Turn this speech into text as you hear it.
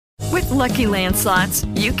Lucky Land Slots,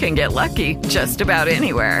 you can get lucky just about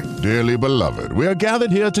anywhere. Dearly beloved, we are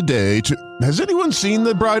gathered here today to... Has anyone seen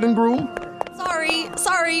the bride and groom?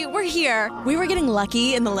 Sorry, we're here. We were getting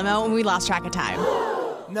lucky in the limo and we lost track of time.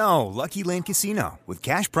 No, Lucky Land Casino, with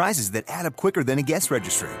cash prizes that add up quicker than a guest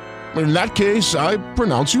registry. In that case, I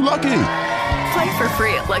pronounce you lucky. Play for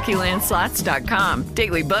free at LuckyLandSlots.com.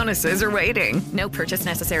 Daily bonuses are waiting. No purchase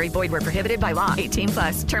necessary. Void where prohibited by law.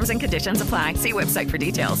 18+. Terms and conditions apply. See website for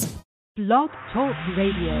details. Blog Talk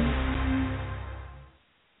Radio.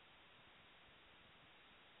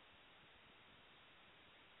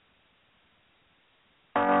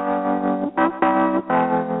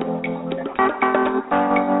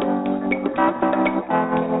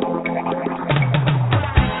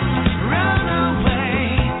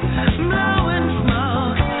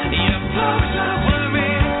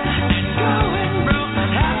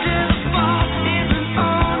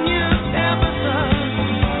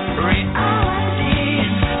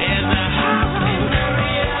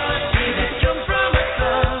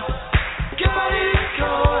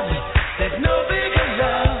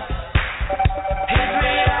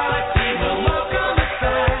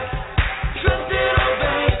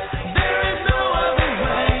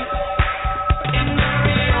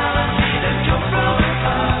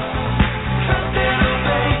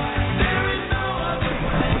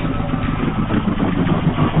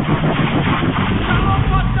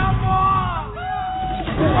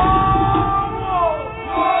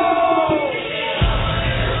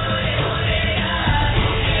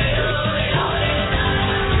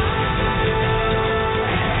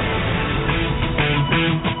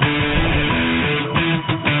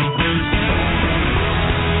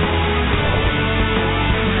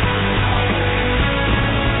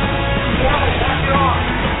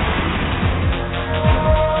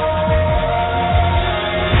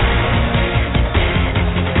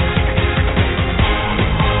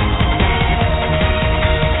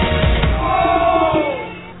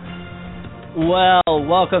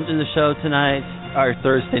 Welcome to the show tonight, our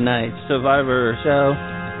Thursday night Survivor show.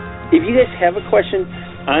 If you guys have a question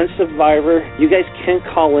on Survivor, you guys can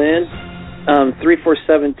call in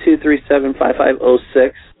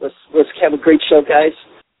 347-237-5506. Let's have a great show, guys.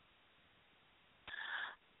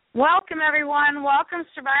 Welcome, everyone. Welcome,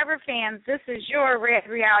 Survivor fans. This is your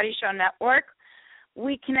reality show network.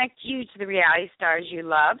 We connect you to the reality stars you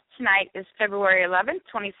love. Tonight is February 11th,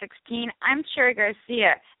 2016. I'm Sherry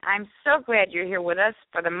Garcia. I'm so glad you're here with us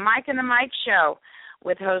for the Mike and the Mike show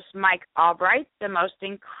with host Mike Albright, the most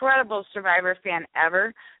incredible Survivor fan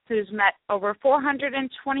ever, who's met over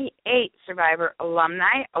 428 Survivor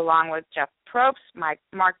alumni, along with Jeff Probst, Mark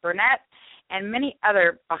Burnett, and many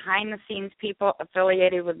other behind-the-scenes people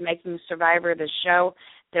affiliated with making Survivor the show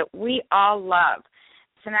that we all love.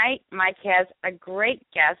 Tonight, Mike has a great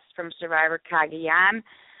guest from Survivor Cagayan,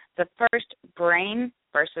 the first Brain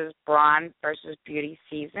versus Braun versus Beauty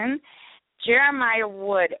season. Jeremiah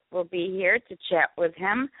Wood will be here to chat with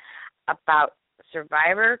him about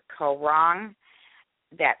Survivor KOAH RONG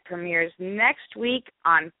that premieres next week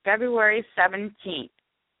on February 17th.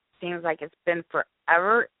 Seems like it's been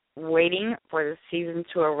forever waiting for the season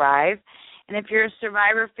to arrive. And if you're a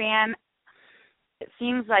Survivor fan, it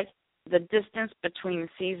seems like the distance between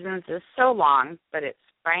seasons is so long, but it's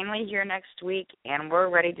finally here next week, and we're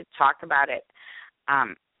ready to talk about it.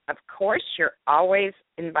 Of course, you're always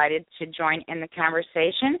invited to join in the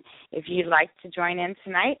conversation. If you'd like to join in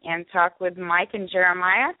tonight and talk with Mike and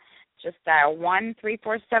Jeremiah, just dial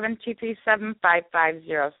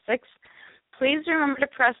 1-347-237-5506. Please remember to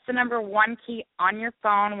press the number 1 key on your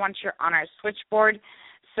phone once you're on our switchboard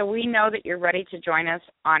so we know that you're ready to join us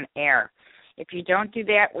on air. If you don't do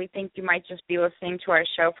that, we think you might just be listening to our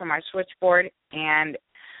show from our switchboard, and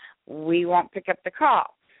we won't pick up the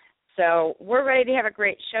call. So we're ready to have a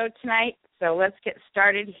great show tonight, so let's get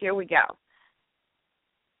started. Here we go.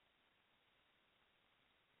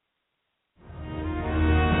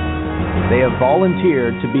 They have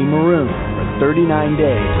volunteered to be marooned for 39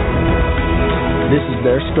 days. This is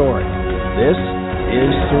their story. This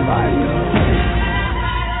is Survivor.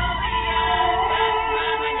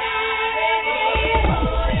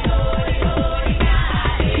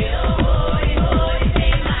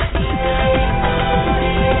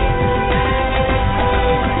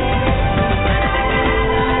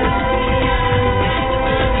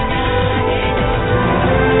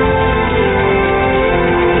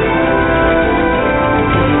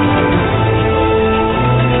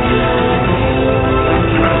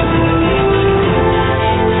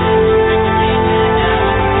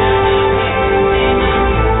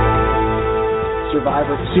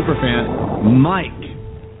 Superfan,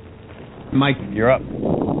 Mike, you're up.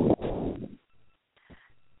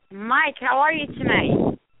 Mike, how are you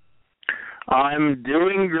tonight? I'm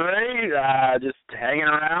doing great. Just hanging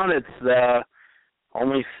around. It's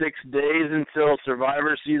only 6 days until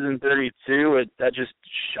Survivor Season 32. That's just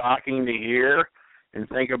shocking to hear and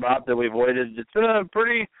think about that we've waited. It's been a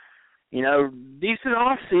pretty, decent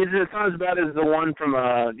off season. It's not as bad as the one from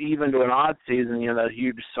even to an odd season, that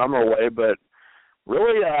huge summer wave, but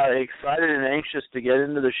really excited and anxious to get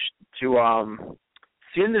into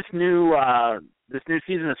seeing this new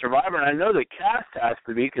season of Survivor. And I know the cast has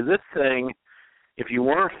to be, because this thing, if you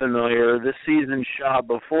weren't familiar, this season shot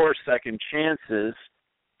before Second Chances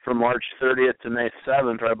from March 30th to May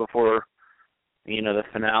 7th, right before, the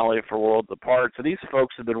finale for Worlds Apart. So these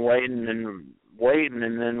folks have been waiting,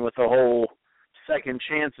 and then with the whole Second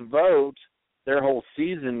Chance vote, their whole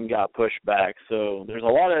season got pushed back. So there's a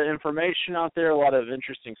lot of information out there, a lot of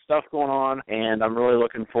interesting stuff going on, and I'm really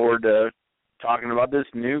looking forward to talking about this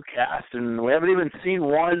new cast. And we haven't even seen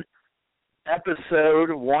one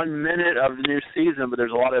episode, 1 minute of the new season, but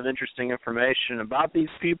there's a lot of interesting information about these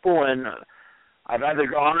people, and I've had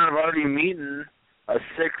the honor of already meeting a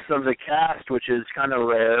sixth of the cast, which is kind of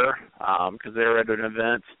rare, because they were at an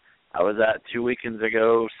event I was at 2 weekends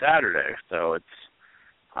ago Saturday. So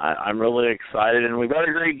I'm really excited, and we've got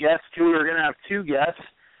a great guest too. We're going to have two guests.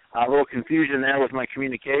 A little confusion there with my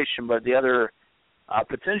communication, but the other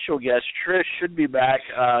potential guest, Trish, should be back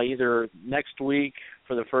either next week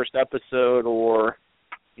for the first episode or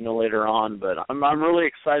later on. But I'm really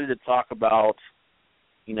excited to talk about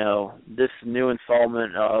this new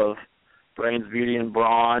installment of Brains, Beauty, and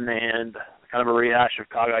Braun, and kind of a rehash of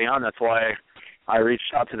Cagayan. That's why I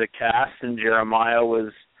reached out to the cast, and Jeremiah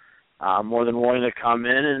was more than willing to come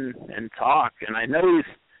in and talk. And I know he's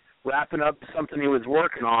wrapping up something he was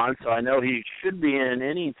working on, so I know he should be in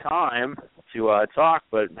any time to talk.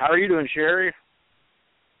 But how are you doing, Sherry?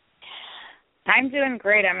 I'm doing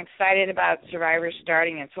great. I'm excited about Survivor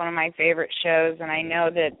starting. It's one of my favorite shows, and I know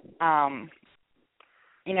that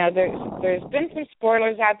there's been some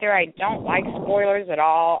spoilers out there. I don't like spoilers at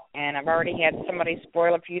all, and I've already had somebody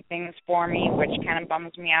spoil a few things for me, which kind of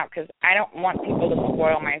bums me out because I don't want people to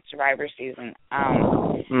spoil my Survivor season.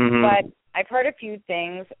 But I've heard a few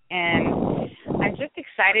things, and I'm just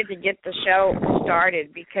excited to get the show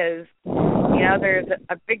started because, there's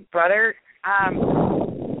a Big Brother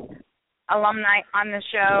alumni on the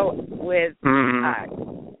show with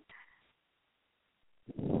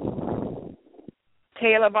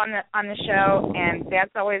Caleb on the show, and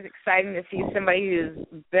that's always exciting to see somebody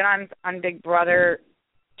who's been on Big Brother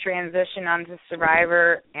transition onto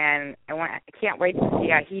Survivor, and I can't wait to see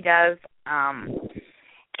how he does.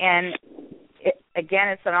 And again,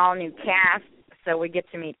 it's an all-new cast, so we get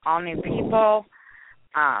to meet all new people.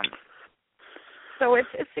 So it's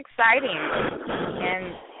exciting,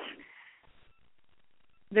 and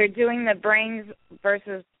they're doing the Brains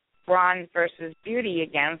versus Braun versus Beauty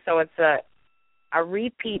again, so it's a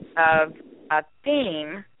repeat of a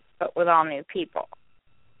theme, but with all new people.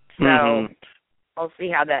 So we'll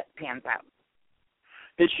see how that pans out.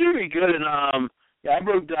 It should be good. And I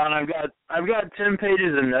broke down. I've got 10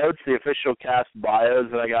 pages of notes, the official cast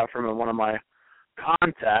bios that I got from one of my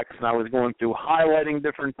contacts, and I was going through highlighting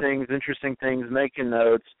different things, interesting things, making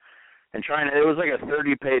notes, and trying to. It was like a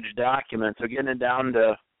 30-page document, so getting it down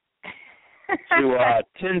to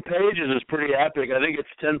 10 pages is pretty epic. I think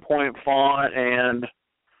it's 10-point font, and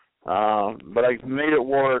but I made it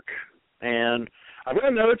work. And I've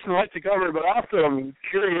got notes and I like to cover it, but also I'm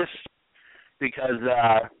curious because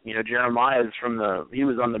Jeremiah is he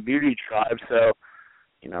was on the Beauty Tribe, so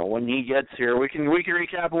when he gets here, we can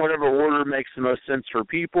recap in whatever order makes the most sense for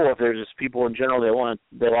people. If there's just people in general they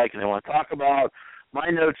like and they want to talk about, my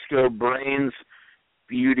notes go Brains,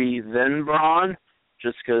 Beauty, then Braun,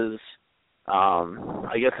 just because.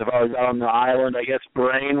 I guess if I was out on the island, I guess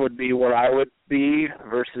Brain would be what I would be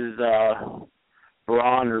versus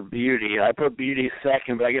Braun or Beauty. I put Beauty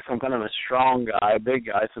second, but I guess I'm kind of a strong guy, a big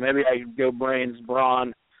guy, so maybe I could go Brains,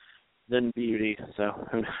 Braun, then Beauty. So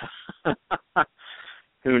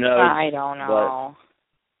who knows? I don't know.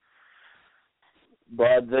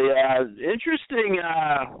 But the interesting.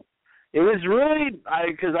 It was really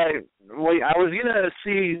because I was gonna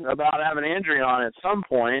see about having Andrea on at some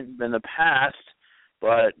point in the past,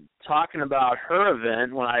 but talking about her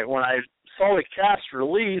event when I saw the cast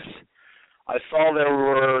release, I saw there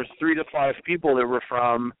were 3 to 5 people that were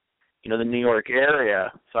from the New York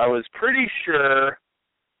area, so I was pretty sure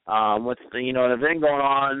with an event going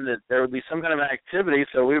on that there would be some kind of activity.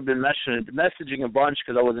 So we've been messaging a bunch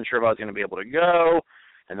because I wasn't sure if I was going to be able to go,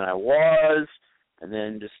 and then I was. And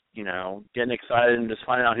then just, getting excited and just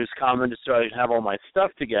finding out who's coming just so I can have all my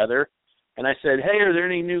stuff together. And I said, hey, are there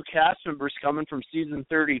any new cast members coming from season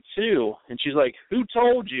 32? And she's like, who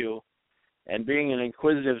told you? And being an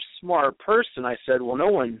inquisitive, smart person, I said, well, no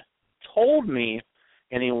one told me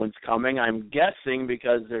anyone's coming. I'm guessing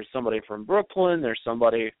because there's somebody from Brooklyn, there's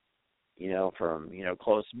somebody, from,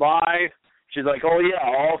 close by. She's like, oh, yeah,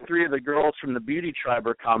 all 3 of the girls from the beauty tribe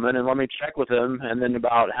are coming, and let me check with them. And then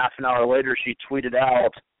about half an hour later, she tweeted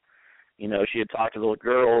out, she had talked to the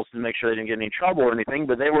girls to make sure they didn't get any trouble or anything,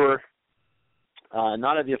 but they were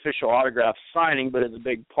not at the official autograph signing, but at the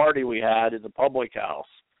big party we had at the public house.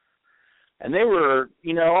 And they were,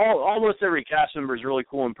 almost every cast member is really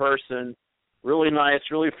cool in person, really nice,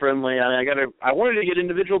 really friendly. And I wanted to get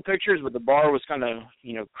individual pictures, but the bar was kind of,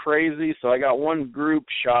 crazy. So I got one group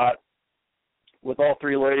shot with all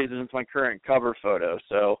 3 ladies, and it's my current cover photo.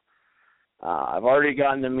 So I've already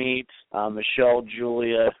gotten to meet Michelle,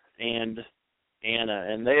 Julia, and Anna.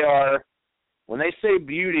 And they are, when they say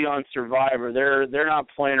beauty on Survivor, they're not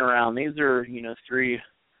playing around. These are, 3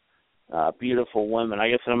 beautiful women. I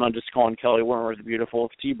guess I'm not just calling Kelly Wentworth beautiful.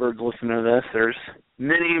 If T-Bird's listening to this, there's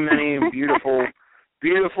many, many beautiful,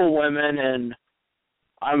 beautiful women, and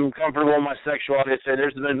I'm comfortable in my sexuality. I say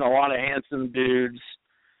there's been a lot of handsome dudes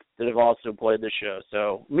that have also played the show.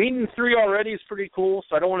 So meeting 3 already is pretty cool,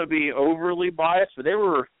 so I don't want to be overly biased, but they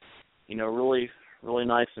were, really, really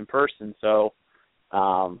nice in person. So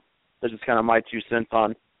that's just kind of my 2 cents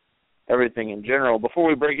on everything in general. Before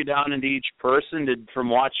we break it down into each person, from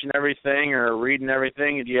watching everything or reading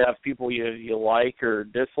everything, do you have people you like or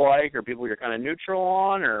dislike, or people you're kind of neutral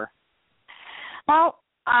on? Or well,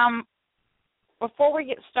 before we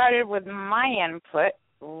get started with my input,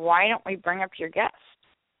 why don't we bring up your guest?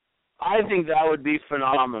 I think that would be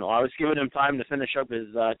phenomenal. I was giving him time to finish up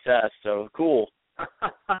his test, so cool.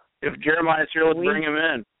 If Jeremiah's here, let's bring him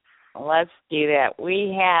in. Let's do that.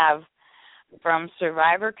 We have from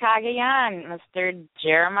Survivor Cagayan, Mr.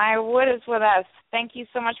 Jeremiah Wood is with us. Thank you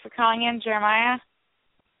so much for calling in, Jeremiah.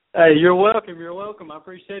 Hey, you're welcome. You're welcome. I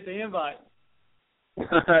appreciate the invite.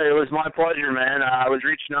 It was my pleasure, man. I was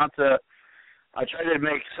reaching out I tried to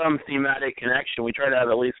make some thematic connection. We try to have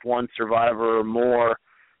at least one Survivor or more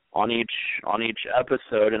on each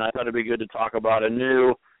episode, and I thought it'd be good to talk about the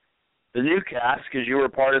new cast, because you were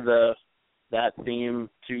part of that theme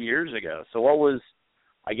 2 years ago. So what was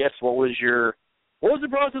the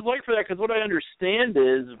process like for that? Because what I understand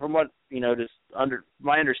is, from what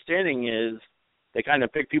my understanding is, they kind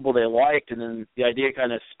of picked people they liked, and then the idea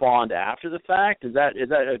kind of spawned after the fact. Is that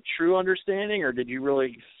a true understanding, or did you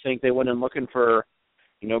really think they went in looking for,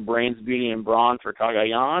 Brains, Beauty, and Braun for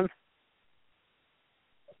Cagayan?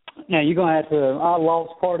 Now, you're going to have to, I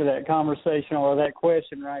lost part of that conversation or that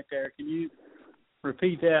question right there. Can you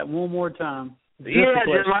repeat that one more time? Yeah,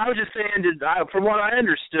 Jim, I was just saying, from what I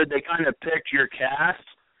understood, they kind of picked your cast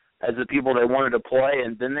as the people they wanted to play,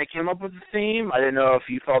 and then they came up with the theme. I didn't know if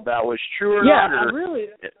you felt that was true or not. Yeah,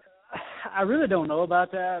 I really don't know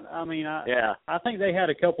about that. I mean, I think they had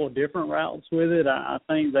a couple of different routes with it. I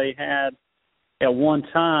think they had, at one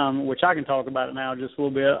time, which I can talk about it now just a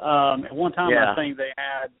little bit, at one time I think they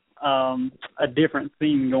had a different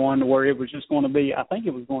theme going to where it was just going to be, I think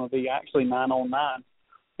it was going to be actually 9-on-9.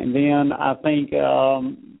 And then I think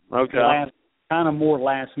kind of more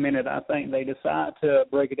last minute, I think they decided to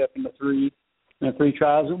break it up into 3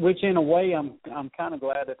 tribes, which in a way I'm kind of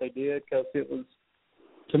glad that they did, because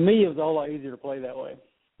to me, it was a whole lot easier to play that way.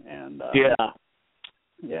 And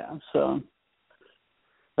so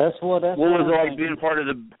that's what was it like being part of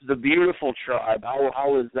the beautiful tribe? How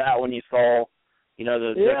was that when you saw,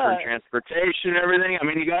 the different transportation and everything? I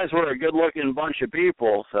mean, you guys were a good-looking bunch of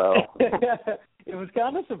people, so. It was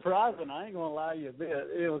kind of surprising. I ain't going to lie to you a bit.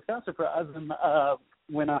 It was kind of surprising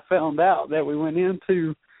when I found out that we went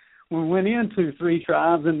into 3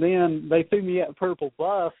 tribes, and then they threw me at Purple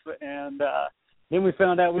Buff, and then we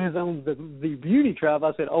found out we was on the beauty tribe.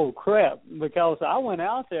 I said, oh, crap, because I went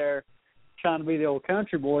out there trying to be the old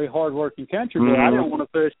country boy, hard-working country boy. I didn't want to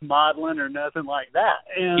push modeling or nothing like that.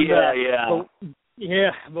 And,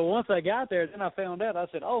 but once I got there, then I found out. I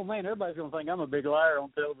said, oh, man, everybody's going to think I'm a big liar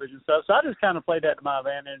on television stuff. So I just kind of played that to my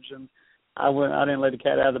advantage, and I didn't let the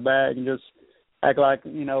cat out of the bag and just act like,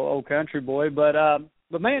 old country boy. But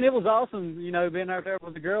man, it was awesome, being out there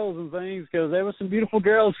with the girls and things, because there were some beautiful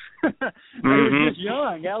girls. They were just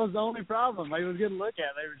young. That was the only problem. They was good to look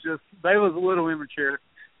at. They was a little immature.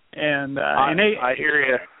 And I hear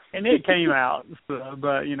you. And it came out,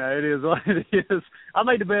 but it is what it is. I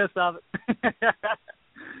made the best of it.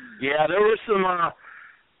 Yeah, there were some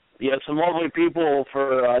lovely people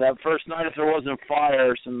for that first night. If there wasn't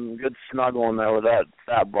fire, some good snuggling there with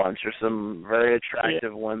that bunch. There's some very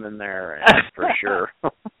attractive women there, for sure.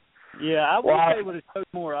 Yeah, I wish they would have showed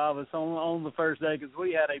more of us on the first day because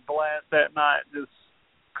we had a blast that night. Just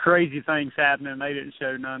crazy things happening. They didn't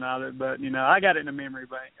show none of it, but I got it in the memory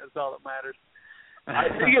bank. That's all that matters. I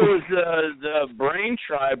think it was the Brain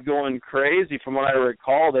tribe going crazy. From what I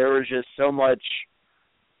recall, there was just so much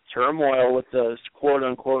turmoil with the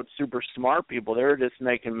quote-unquote super smart people. They were just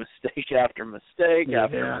making mistake after mistake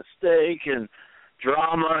after mistake and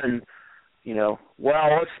drama and,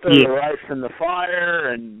 let's throw the rice in the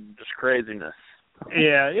fire and just craziness.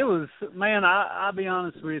 Yeah, it was, man, I'll be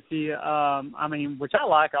honest with you. Which I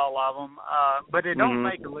like all of them, but it don't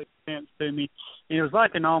make a little sense to me. It was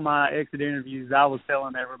like in all my exit interviews, I was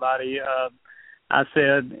telling everybody, I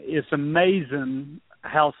said, it's amazing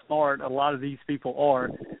how smart a lot of these people are,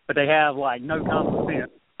 but they have, no common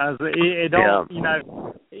sense.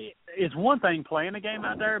 It's one thing playing a game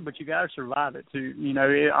out there, but you got to survive it too.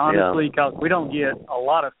 Honestly, because we don't get a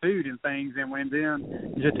lot of food and things, and when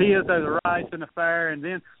then Jatia throws the rice in the fire, and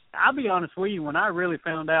then I'll be honest with you, when I really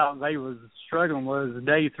found out they was struggling was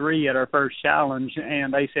day 3 at our first challenge,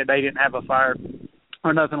 and they said they didn't have a fire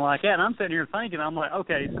or nothing like that. And I'm sitting here thinking, I'm like,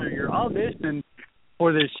 okay, so you're auditioning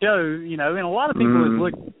for this show, and a lot of people is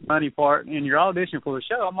looking at the money part, and you're auditioning for the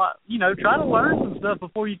show. I'm like, try to learn some stuff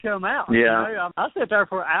before you come out. Yeah. I sat there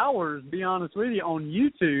for hours, be honest with you, on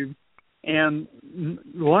YouTube and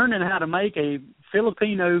learning how to make a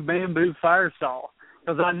Filipino bamboo fire saw.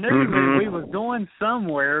 Because I knew that we was going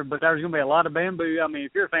somewhere, but there was going to be a lot of bamboo. I mean,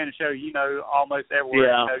 if you're a fan of the show, almost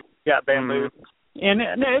everywhere you got bamboo. And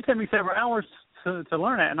it took me several hours to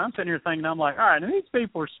learn that, and I'm sitting here thinking, I'm like, all right, now these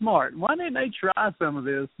people are smart. Why didn't they try some of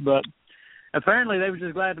this? But apparently they were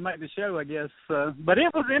just glad to make the show, I guess. But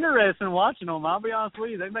it was interesting watching them. I'll be honest with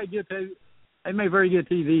you, they made very good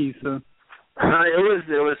TV. So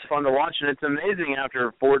it was fun to watch, and it's amazing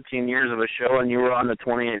after 14 years of a show, and you were on the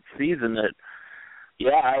 28th season that.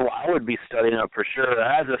 Yeah, I would be studying up for sure.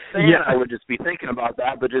 As a fan, I would just be thinking about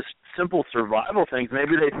that, but just simple survival things.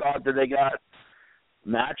 Maybe they thought that they got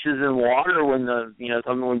matches in water when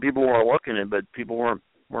when people were looking at it, but people weren't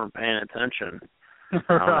paying attention.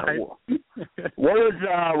 Right. What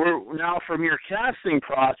was now from your casting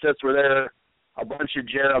process? Were there a bunch of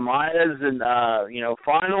Jeremiahs and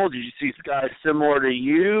finals? Did you see guys similar to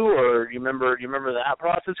you, or you remember that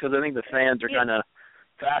process? Because I think the fans are kind of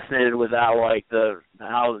fascinated with that,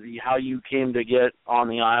 how you came to get on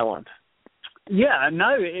the island. Yeah,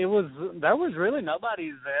 no, there was really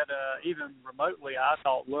nobody that even remotely I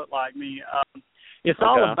thought looked like me. It's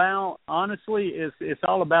all about, honestly, it's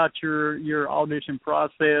all about your audition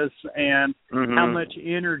process and how much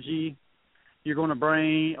energy you're going to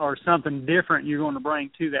bring or something different you're going to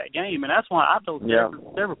bring to that game. And that's why I told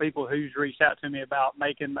several people who's reached out to me about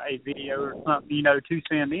making a video or something, to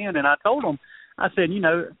send in. And I told them, I said,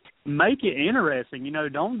 make it interesting.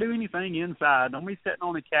 Don't do anything inside. Don't be sitting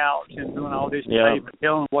on the couch and doing audition tape and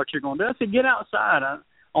telling them what you're going to do. I said, get outside.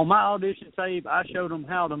 On my audition tape, I showed them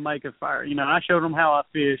how to make a fire. I showed them how I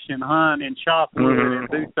fish and hunt and chop wood and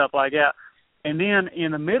do stuff like that. And then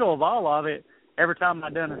in the middle of all of it, every time I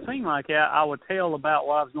done a scene like that, I would tell about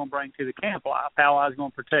what I was going to bring to the camp life, how I was going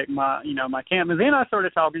to protect my, my camp. And then I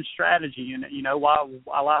started talking strategy. And, while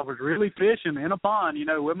I was really fishing in a pond,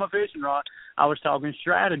 with my fishing rod, I was talking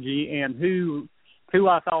strategy and who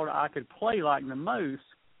I thought I could play like the most.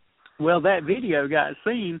 Well, that video got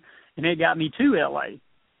seen, and it got me to L.A.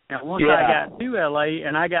 And once I got to L.A.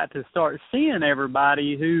 and I got to start seeing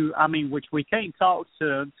everybody which we can't talk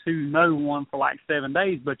to no one for 7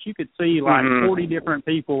 days, but you could see 40 different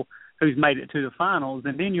people who's made it to the finals,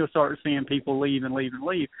 and then you'll start seeing people leave and leave and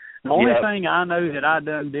leave. The only thing I know that I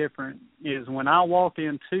done different is when I walked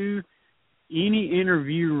into any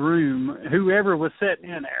interview room, whoever was sitting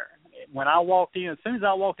in there, when I walked in, as soon as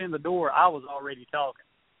I walked in the door, I was already talking.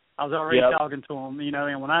 I was already talking to them,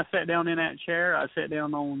 and when I sat down in that chair, I sat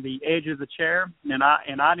down on the edge of the chair, and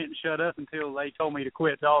I didn't shut up until they told me to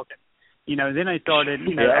quit talking. Then they started,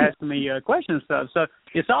 asking me questions and stuff. So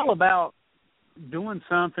it's all about doing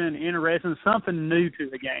something interesting, something new to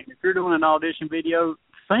the game. If you're doing an audition video,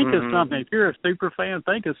 think of something. If you're a super fan,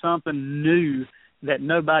 think of something new that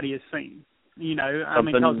nobody has seen.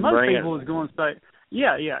 Because most people is going to say,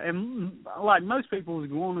 and like most people is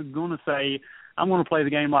going to say, I'm going to play the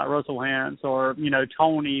game like Russell Hantz or,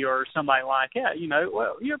 Tony or somebody like that.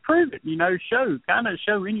 Well, you prove it,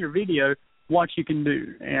 show in your video what you can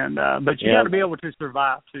do. And but you got to be able to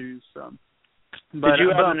survive too. So. But, did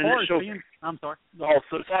you have an initial... I'm sorry. Oh,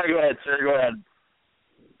 sorry, go ahead, sir. Go ahead.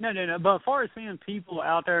 No. But as far as seeing people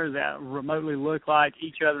out there that remotely look like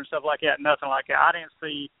each other and stuff like that, nothing like that. I didn't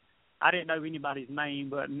see I didn't know anybody's name,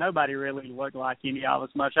 but nobody really looked like any of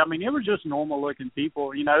us much. I mean, it was just normal-looking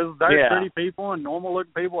people, you know, very pretty people and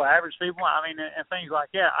normal-looking people, average people. I mean, and things like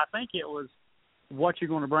that. I think it was what you're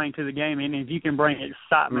going to bring to the game, and if you can bring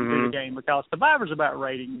excitement to the game, because Survivor's about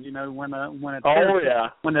ratings. You know, when a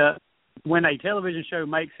television show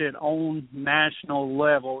makes it on national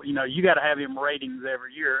level, you know, you got to have them ratings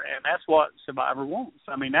every year, and that's what Survivor wants.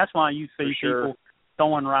 I mean, that's why you see people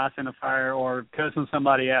throwing rice in a fire or cussing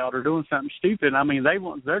somebody out or doing something stupid. I mean,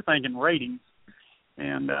 they're thinking ratings,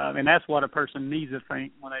 and that's what a person needs to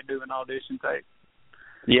think when they do an audition tape.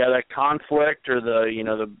 Yeah, that conflict or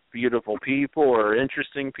the beautiful people or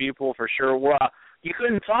interesting people for sure. Well, you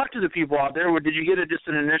couldn't talk to the people out there. Did you get just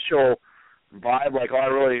an initial vibe like,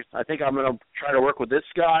 I think I'm going to try to work with this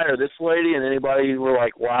guy or this lady, and anybody were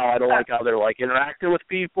like, wow, I don't like how they're like interacting with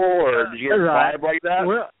people, or did you get a vibe like that?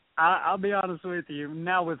 Well, I'll be honest with you.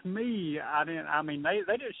 Now with me, they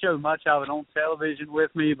didn't show much of it on television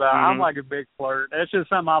with me, but I'm like a big flirt. That's just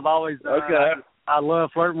something I've always done. Okay. I love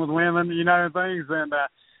flirting with women, you know, and things. And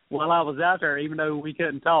while I was out there, even though we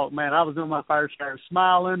couldn't talk, man, I was doing my fair share,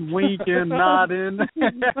 smiling, winking, nodding,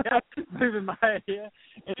 moving my head.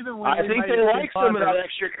 Even when I think they like some of that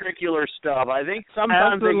extracurricular stuff. I think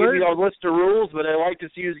sometimes they give you a list of rules, but they like to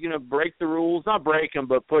see who's going to break the rules. Not break them,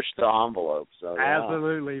 but push the envelope. So,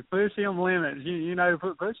 absolutely. Push them limits. You know,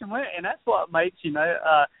 push them limits. And that's what makes, you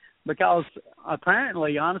know, because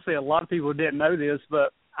apparently, honestly, a lot of people didn't know this,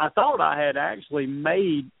 but I thought I had actually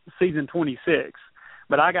made season 26,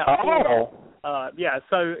 but I got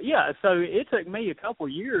so it took me a couple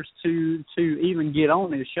of years to even get on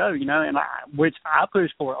this show, you know, and which I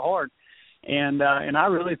pushed for it hard, and I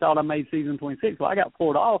really thought I made season 26. Well, I got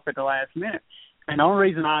pulled off at the last minute, and the only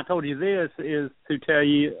reason I told you this is to tell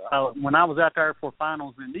you when I was out there for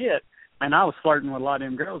finals and and I was flirting with a lot of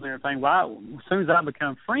them girls and everything. Well, as soon as I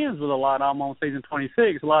become friends with a lot of them on season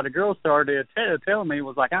 26, a lot of girls started telling me,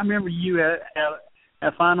 was like, I remember you at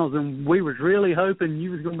finals, and we was really hoping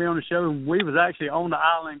you was going to be on the show, and we was actually on the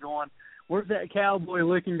island going, where's that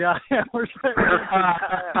cowboy-looking guy? Where's that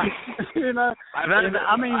guy? You know,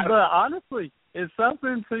 but honestly, it's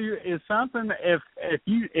something if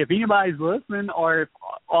anybody's listening, or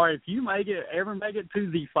if you ever make it to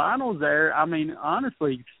the finals there, I mean,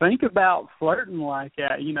 honestly, think about flirting like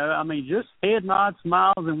that. You know, I mean, just head nods,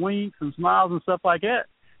 smiles and winks and smiles and stuff like that.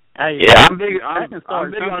 Hey, yeah, I'm big on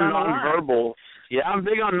nonverbals. Yeah, I'm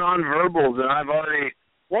big on nonverbals, and I've already,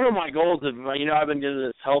 one of my goals is, you know, I've been getting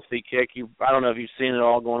this healthy kick. I don't know if you've seen it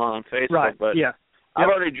all going on Facebook, but I've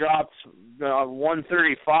already dropped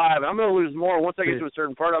 135. I'm going to lose more. Once I get to a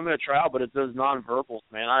certain part, I'm going to try out, but it's those nonverbals,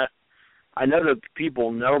 man. I know that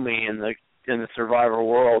people know me in the Survivor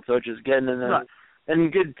world, so just getting in there.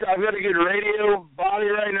 And I've got a good radio body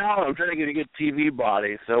right now. I'm trying to get a good TV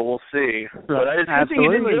body, so we'll see. But I just think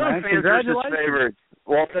you didn't do fans versus favorites.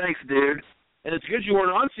 Well, thanks, dude. And it's good you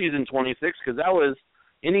weren't on season 26, because that was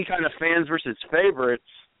any kind of fans versus favorites.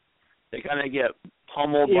 They kind of get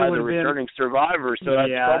pummeled by the returning survivors, so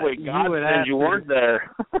that's probably godsend you weren't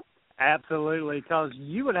there. Absolutely, because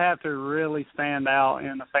you would have to really stand out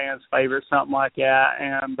in the fans' favorite, something like that.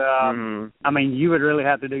 And, I mean, you would really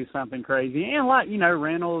have to do something crazy. And like, you know,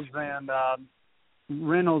 Reynolds and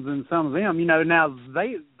some of them, you know, now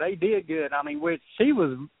they did good. I mean, which she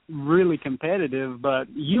was really competitive, but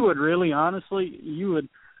you would really, honestly,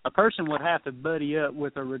 a person would have to buddy up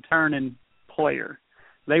with a returning player.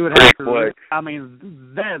 They would have to, I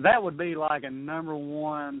mean, that would be like a number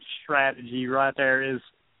one strategy right there, is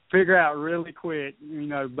figure out really quick, you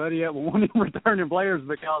know, buddy up with one of them returning players,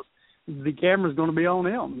 because the camera's going to be on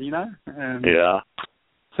them, you know? And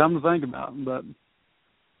something to think about, but.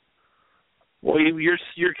 Well,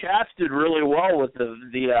 your cast did really well with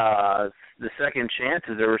the second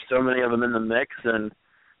chances. There were so many of them in the mix, and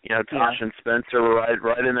you know, Tosh and Spencer were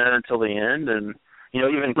right in there until the end, and you know,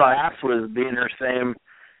 even Cass was being her same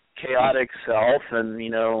chaotic self, and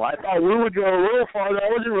you know, I thought we would go a little farther.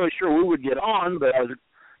 I wasn't really sure we would get on, but I was,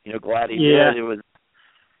 you know, glad he did. It was.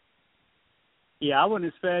 Yeah, I wasn't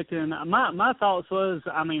expecting. My thoughts was,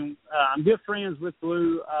 I mean, I'm good friends with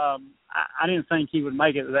Blue. I didn't think he would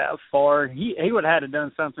make it that far. He would have had to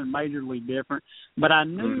done something majorly different. But I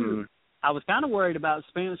knew I was kind of worried about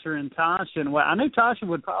Spencer and Tasha. And I knew Tasha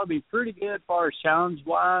would probably be pretty good as far as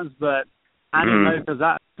challenge-wise, but I didn't know, because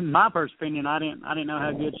my personal opinion, I didn't know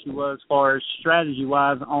how good she was as far as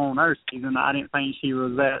strategy-wise on her season. I didn't think she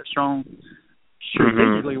was that strong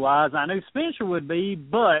strategically-wise. I knew Spencer would be,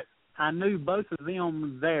 but I knew both of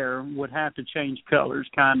them there would have to change colors,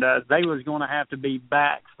 kind of. They was going to have to be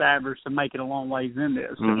backstabbers to make it a long ways in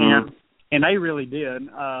this. And they really did.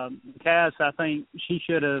 Cass, I think she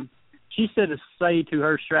should have she should have stayed to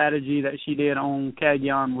her strategy that she did on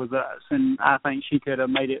Cagayan with us, and I think she could have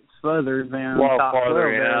made it further than top 12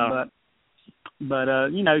 there.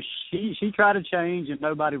 But you know, she tried to change, and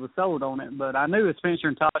nobody was sold on it. But I knew with Spencer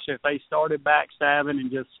and Tasha, if they started backstabbing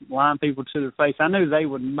and just lying people to their face, I knew they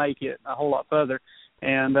would make it a whole lot further,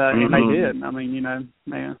 and they did. I mean, you know,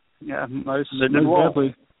 man, yeah, most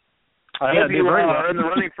definitely. I hope you are in the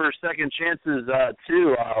running for second chances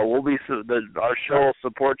too. We'll be our show will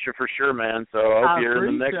support you for sure, man. So I hope you're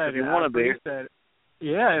in the mix if you want to be.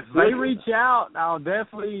 Yeah, if they reach out, I'll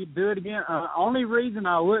definitely do it again. Only reason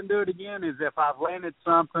I wouldn't do it again is if I've landed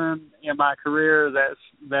something in my career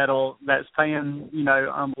that's paying, you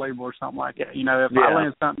know, unbelievable or something like that. You know, if I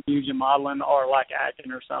land something huge in modeling or like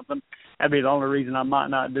acting or something, that'd be the only reason I might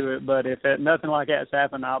not do it. But if nothing like that's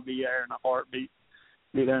happened, I'll be there in a heartbeat.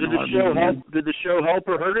 Did the show help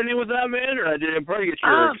or hurt any with that, man? Or did it probably get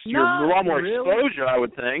you a lot more exposure, I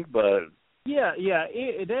would think, but yeah,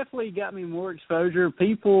 it definitely got me more exposure.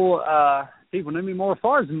 People knew me more. As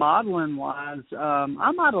far as modeling wise,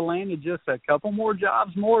 I might have landed just a couple more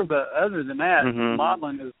jobs more, but other than that,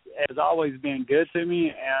 modeling has always been good to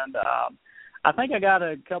me, and I think I got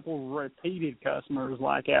a couple repeated customers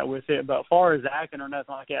like that with it, but as far as acting or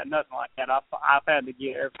nothing like that, I've had to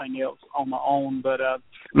get everything else on my own, but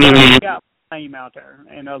it got my name out there.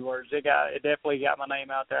 In other words, it definitely got my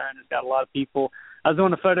name out there, and it's got a lot of people. I was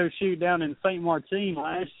doing a photo shoot down in St. Martin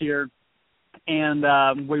last year, and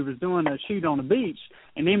we was doing a shoot on the beach,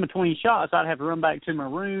 and in between shots, I'd have to run back to my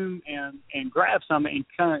room and grab something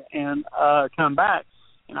and come back.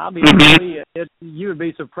 And I'll be honest, you would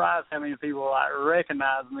be surprised how many people like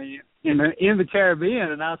recognize me in the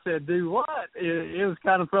Caribbean. And I said, "Do what?" It was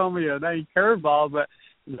kind of throwing me a dang curveball, but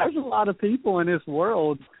there's a lot of people in this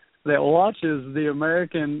world that watches the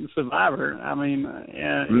American Survivor. I mean,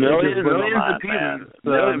 millions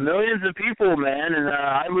of people, man. And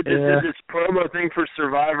I would just did this promo thing for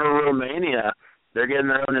Survivor Romania. They're getting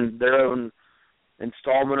their own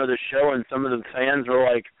installment of the show, and some of the fans were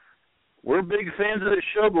like, "We're big fans of the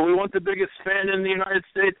show, but we want the biggest fan in the United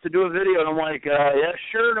States to do a video." And I'm like, yeah,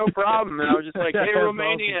 sure, no problem. And I was just like, "Hey,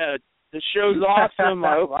 Romania, this show's awesome.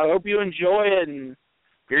 I hope you enjoy it, and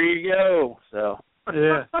here you go." So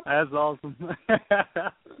yeah, that's awesome.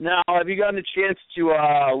 Now, have you gotten a chance to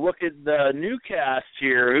look at the new cast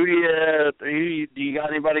here? Who do you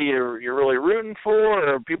got anybody you're really rooting for,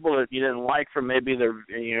 or people that you didn't like from maybe their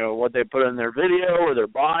what they put in their video or their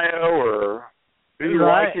bio, or who you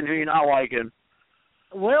liking, who you not liking?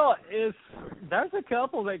 Well, there's a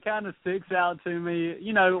couple that kind of sticks out to me.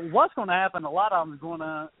 You know, what's going to happen,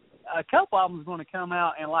 a couple of them is going to come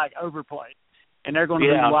out and, like, overplay. And they're going to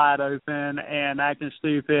be wide open and acting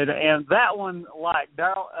stupid. And that one, like,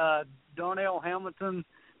 Darnell Hamilton,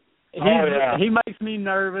 he makes me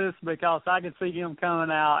nervous because I can see him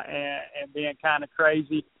coming out and being kind of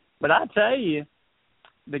crazy. But I tell you,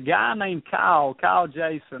 the guy named Kyle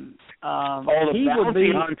Jason, he would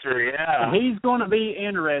be hunter, he's going to be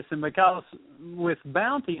interesting because with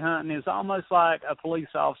bounty hunting, it's almost like a police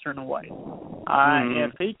officer in a way.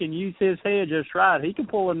 If he can use his head just right, he can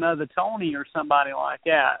pull another Tony or somebody like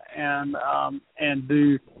that and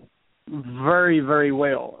do very, very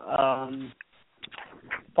well.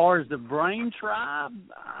 As far as the Brain tribe,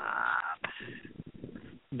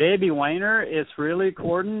 Debbie Wayner is really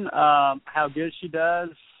according how good she does.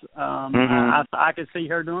 I could see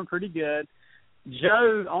her doing pretty good.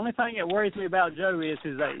 Joe, the only thing that worries me about Joe is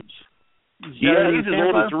his age. He's as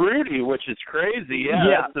old as Rudy, which is crazy.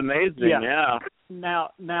 That's amazing. Yeah.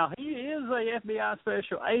 Now he is a FBI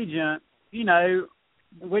special agent,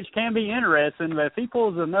 which can be interesting. But if he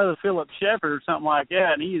pulls another Philip Shepard or something like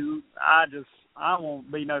that, I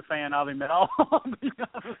won't be no fan of him at all. I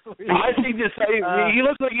think he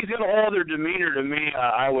looks like he's got all other demeanor to me.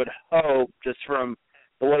 I would hope, just from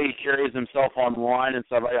the way he carries himself online and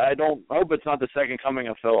stuff. I hope it's not the second coming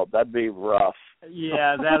of Philip. That'd be rough.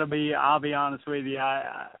 Yeah, I'll be honest with you,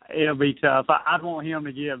 it'll be tough. I'd want him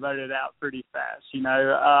to get voted out pretty fast.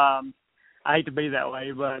 I hate to be that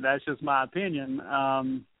way, but that's just my opinion.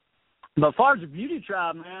 But as far as the beauty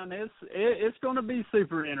tribe, man, it's going to be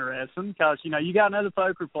super interesting because, you got another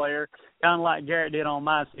poker player, kind of like Garrett did on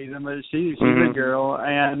my season, but she's a girl.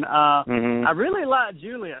 And I really like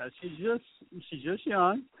Julia. She's just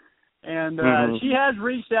young. And she has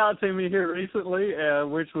reached out to me here recently,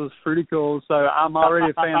 which was pretty cool. So I'm already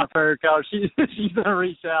a fan of her because she's going to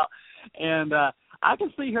reach out. And I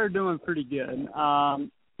can see her doing pretty good.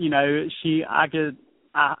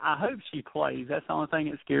 I hope she plays. That's the only thing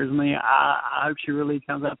that scares me. I hope she really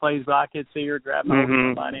comes out and plays, but I could see her grabbing over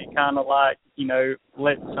somebody and kind of like,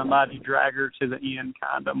 let somebody drag her to the end,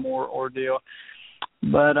 kind of more ordeal.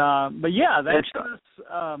 But yeah, that's just,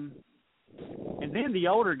 and then the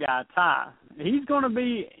older guy, Ty, he's going to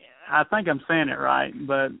be, I think I'm saying it right,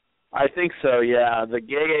 but. I think so, yeah. The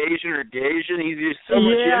gay Asian or Gaysian, he's used so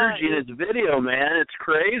much energy in his video, man. It's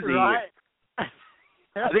crazy. Right.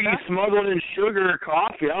 I think he's smuggled in sugar or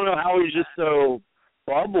coffee. I don't know how he's just so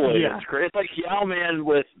bubbly. Yeah. It's crazy. It's like Yao Man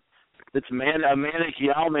a manic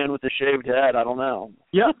Yao Man with a shaved head. I don't know.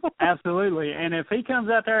 Yep, absolutely. And if he comes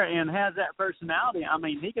out there and has that personality, I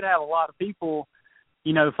mean, he could have a lot of people,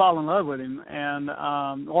 fall in love with him and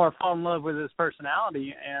or fall in love with his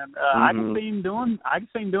personality. And I can see him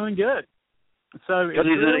doing good. So because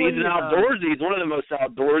he's an outdoorsy. He's one of the most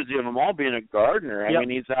outdoorsy of them all, being a gardener. I mean,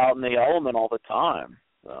 he's out in the element all the time.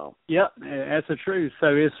 So. Yep, that's the truth. So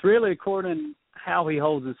it's really according how he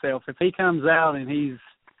holds himself. If he comes out and he's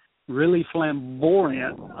really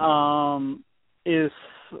flamboyant,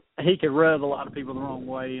 he could rub a lot of people the wrong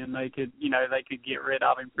way, and they could get rid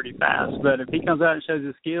of him pretty fast. But if he comes out and shows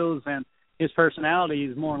his skills and his personality,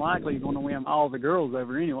 he's more likely going to win all the girls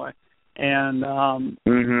over anyway. And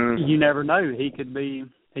you never know. He could be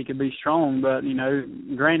strong, but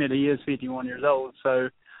granted, he is 51 years old, so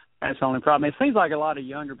that's the only problem. It seems like a lot of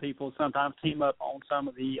younger people sometimes team up on some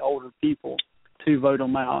of the older people to vote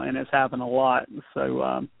them out, and it's happened a lot.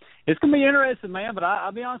 So it's gonna be interesting, man. But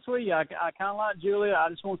I'll be honest with you, I kind of like Julia. I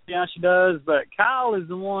just want to see how she does. But Kyle is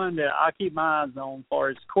the one that I keep my eyes on for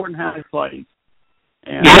as according to how he plays.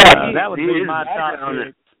 And that would be my top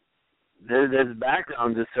pick. His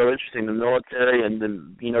background is so interesting, the military and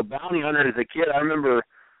the, bounty hunter as a kid. I remember,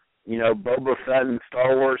 Boba Fett and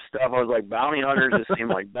Star Wars stuff. I was like, bounty hunters just seem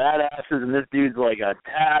like badasses, and this dude's like got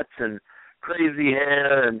tats and crazy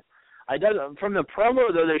hair. And from the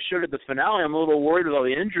promo, though, they showed at the finale, I'm a little worried about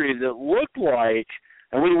the injuries. It looked like,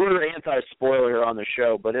 and we were anti-spoiler on the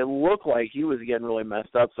show, but it looked like he was getting really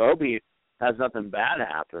messed up. So I hope he has nothing bad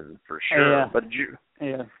happen for sure.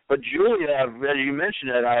 Yeah. But Julia, as you mentioned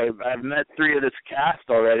it, I've met 3 of this cast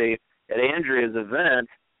already at Andrea's event,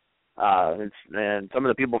 and some of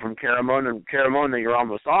the people from Caramon that you're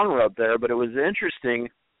almost on were up there. But it was interesting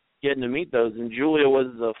getting to meet those. And Julia was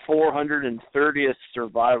the 430th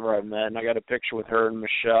survivor I met, and I got a picture with her and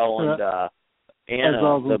Michelle and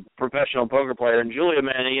Anna, the professional poker player. And Julia,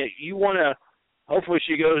 man, you want to. Hopefully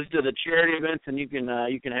she goes to the charity events and you can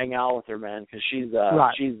hang out with her, man, because she's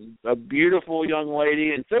a beautiful young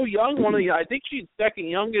lady and so young. I think she's second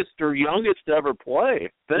youngest or youngest to ever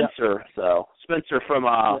play. Spencer, So Spencer from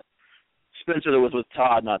Spencer that was with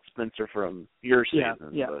Todd, not Spencer from your season.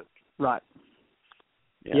 Yeah. But, right.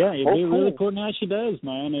 Yeah, it'd be really cool how she does,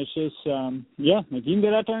 man. It's just if you can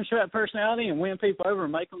get out there and show that personality and win people over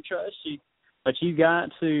and make them trust you, but you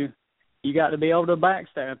got to be able to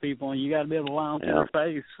backstab people, and you got to be able to lie on their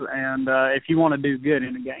face. And if you want to do good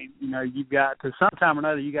in a game, you've got to sometime or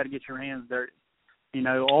another you got to get your hands dirty,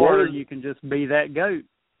 or you can just be that goat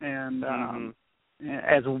and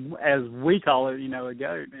as we call it, a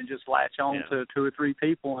goat, and just latch on to 2 or 3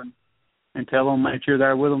 people and tell them that you're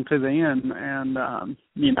there with them to the end. And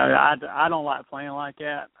I don't like playing like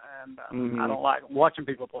that, and I don't like watching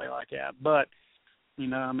people play like that, but.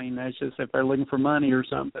 That's just if they're looking for money or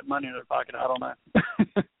something, put money in their pocket. I don't know.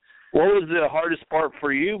 What was the hardest part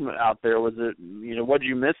for you out there? Was it, what did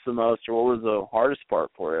you miss the most, or what was the hardest part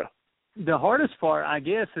for you? The hardest part, I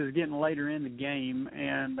guess, is getting later in the game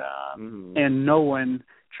and knowing,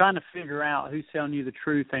 trying to figure out who's telling you the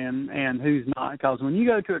truth and who's not. Because when you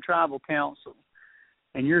go to a tribal council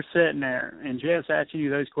and you're sitting there and Jeff's asking you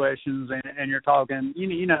those questions and you're talking,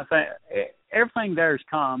 everything there is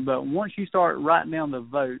calm, but once you start writing down the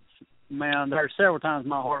votes, man, there are several times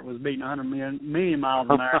my heart was beating 100 million miles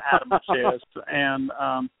an hour out of my chest, and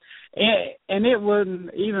it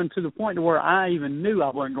wasn't even to the point to where I even knew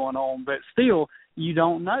I wasn't going on, but still, you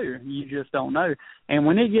don't know, you just don't know, and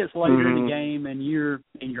when it gets later in the game and you're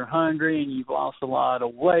hungry and you've lost a lot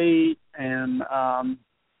of weight and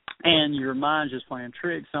your mind's just playing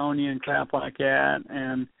tricks on you and crap like that,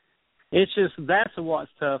 and it's just, that's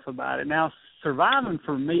what's tough about it. Now, surviving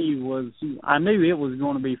for me I knew it was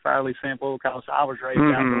going to be fairly simple because I was raised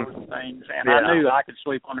outdoors and things, and I knew I could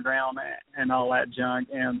sleep on the ground and all that junk,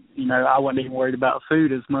 and, I wasn't even worried about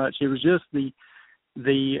food as much. It was just the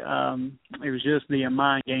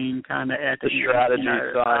mind game kind of at the strategy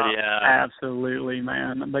side, absolutely,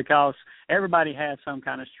 man, because everybody had some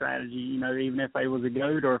kind of strategy, even if they was a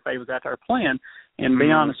goat or if they was out there playing. And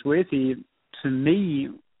be honest with you, to me,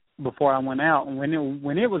 before I went out. And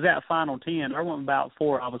when it was at Final 10, there wasn't about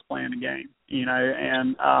 4 I was playing the game,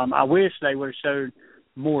 and I wish they would have showed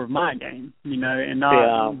more of my game, and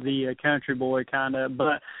not the country boy kind of.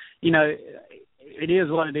 But, it is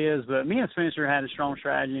what it is. But me and Spencer had a strong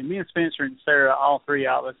strategy, and me and Spencer and Sarah, all three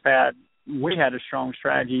of us had a strong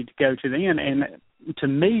strategy to go to the end. And to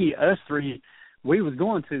me, us three, we was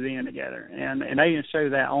going to the end together, and they didn't show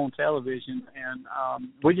that on television, and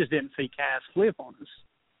we just didn't see Cass flip on us.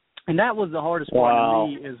 And that was the hardest part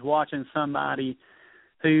to me, is watching somebody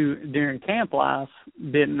who during camp life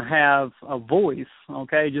didn't have a voice,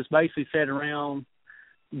 okay, just basically sat around,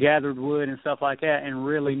 gathered wood and stuff like that, and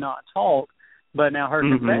really not talk. But now her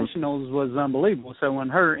confessionals was unbelievable. So when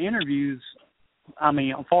her interviews, as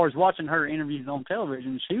far as watching her interviews on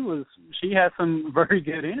television, she had some very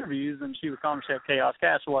good interviews, and she was calling herself Chaos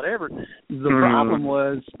Cass or whatever. The problem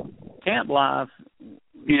was camp life.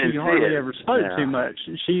 She hardly ever spoke too much.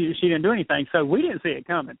 She didn't do anything, so we didn't see it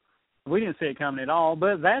coming. We didn't see it coming at all.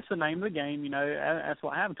 But that's the name of the game, That's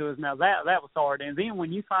what happened to us. Now that was hard. And then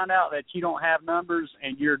when you find out that you don't have numbers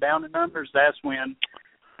and you're down in numbers, that's when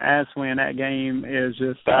that game is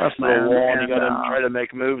just tough, man. You got to try to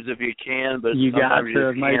make moves if you can, but you got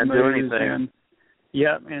to make can't moves. Do anything.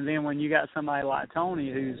 And then when you got somebody like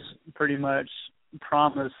Tony, who's pretty much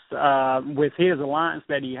promised with his alliance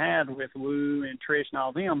that he had with Woo and Trish and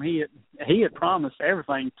all them, he had promised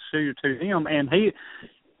everything to him, and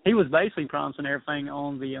he was basically promising everything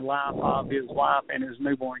on the life of his wife and his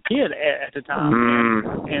newborn kid at the time.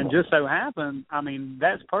 And just so happened,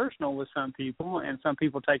 that's personal with some people, and some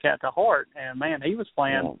people take that to heart. And, man, he was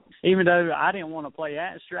playing, even though I didn't want to play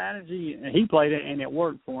that strategy, he played it, and it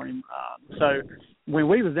worked for him. So when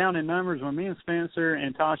we was down in numbers, when me and Spencer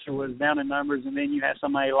and Tasha was down in numbers, and then you had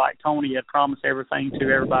somebody like Tony had promised everything to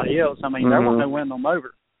everybody else, there wasn't no winning them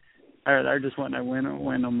over. There just wasn't no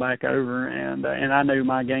win them back over, and I knew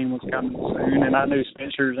my game was coming soon, and I knew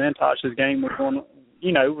Spencer's and Tasha's game was going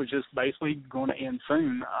to, was just basically going to end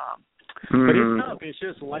soon. But it's tough. It's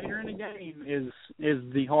just later in the game is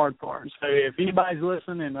the hard part. So if anybody's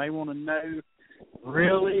listening and they want to know,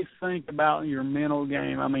 really think about your mental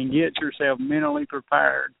game. Get yourself mentally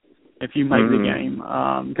prepared if you make the game,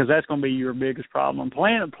 because that's going to be your biggest problem.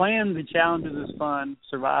 Playing the challenges is fun.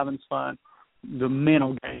 Surviving's fun. The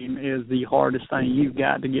mental game is the hardest thing. You've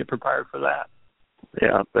got to get prepared for that.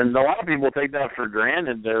 Yeah, and a lot of people take that for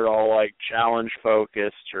granted. They're all like challenge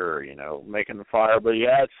focused or, making the fire. But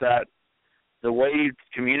it's that the way you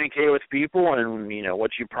communicate with people and,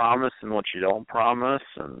 what you promise and what you don't promise.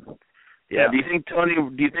 And do you think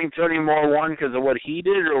Tony more won because of what he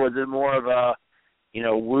did, or was it more of a,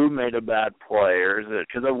 Woo made a bad play, or is it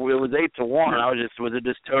because it was 8-1? Was it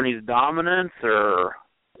just Tony's dominance, or?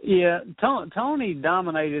 Yeah, Tony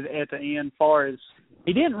dominated at the end. Far as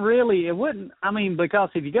he didn't really, it wouldn't. Because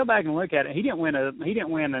if you go back and look at it, he didn't win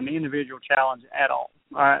an individual challenge at all.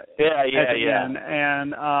 All right. Yeah.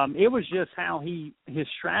 And it was just how his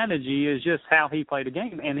strategy is just how he played the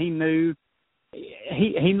game, and he knew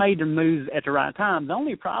he made the moves at the right time. The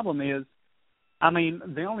only problem is,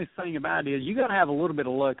 the only thing about it is you got to have a little bit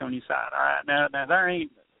of luck on your side. All right. Now there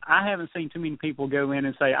ain't. I haven't seen too many people go in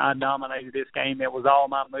and say, I dominated this game. It was all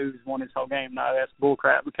my moves won this whole game. No, that's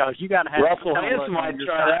bullcrap, because you got to have Russell Hanson might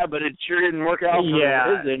try that, but it sure didn't work out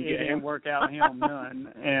for his end game. It didn't work out him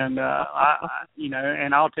none. And,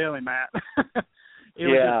 and I'll tell him that.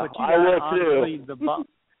 I will too.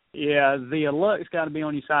 The luck's got to be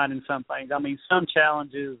on your side in some things. Some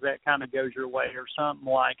challenges that kind of goes your way or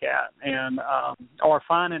something like that, and or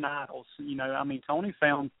finding idols. Tony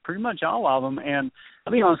found pretty much all of them, and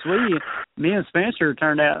I'll be honest with you, me and Spencer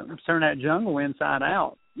turned that jungle inside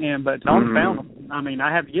out, but Tony found them.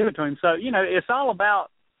 I have to give it to him. So it's all about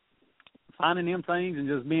finding them things and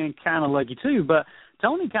just being kind of lucky too. But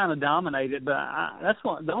Tony kind of dominated, but that's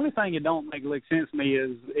the only thing that don't make sense to me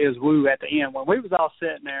is Woo at the end. When we was all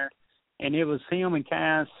sitting there, and it was him and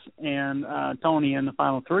Cass and Tony in the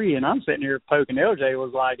final three, and I'm sitting here poking LJ,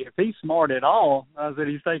 was like, if he's smart at all, I said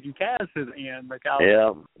he's taking Cass to the end, because,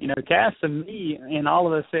 Cass to me and all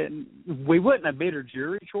of us said, we wouldn't have bid her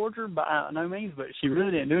jury towards her by no means, but she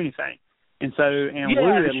really didn't do anything. And so,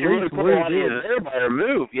 Woo put a lot of you there by her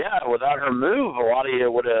move. Yeah, without her move, a lot of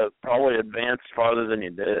you would have probably advanced farther than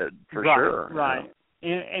you did, for sure. Right.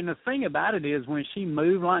 And the thing about it is, when she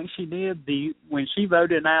moved like she did, when she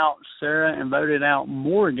voted out Sarah and voted out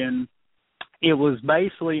Morgan, it was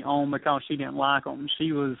basically on because she didn't like them.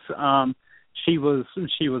 She was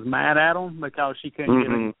mad at them because she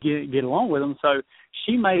couldn't get along with them. So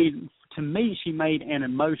she made an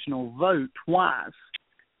emotional vote twice.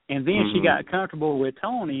 And then she got comfortable with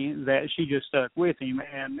Tony that she just stuck with him,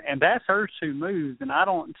 and that's her two moves. And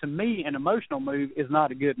to me, an emotional move is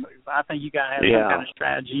not a good move. I think you got to have some kind of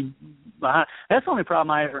strategy behind. That's the only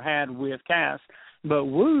problem I ever had with Cass. But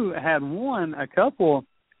Woo had won a couple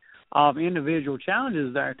of individual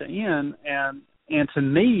challenges there at the end, and to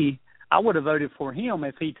me, I would have voted for him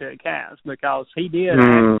if he took Cass, because he did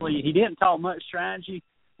actually, he didn't talk much strategy,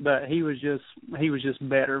 but he was just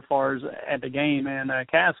better as far as at the game, and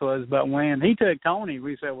Cass was. But when he took Tony,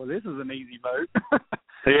 we said, well, this is an easy vote.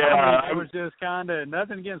 It was just kind of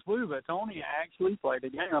nothing against Woo, but Tony actually played the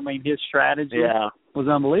game. I mean, his strategy was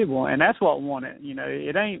unbelievable, and that's what won it. You know,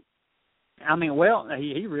 it ain't. I mean, well,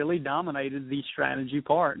 he really dominated the strategy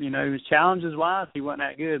part. You know, his challenges wise, he wasn't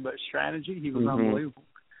that good, but strategy, he was unbelievable,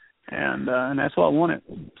 and that's what won it.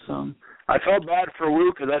 So. I felt bad for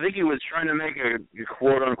Woo because I think he was trying to make a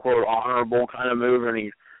quote-unquote honorable kind of move, and he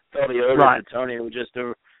felt he owed it to Tony. It was just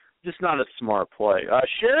not a smart play.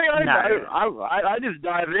 Sherry, I just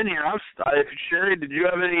dive in here. Sherry, did you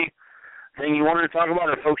have anything you wanted to talk about,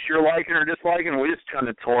 or folks you're liking or disliking? We just kind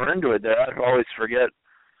of tore into it there. I always forget.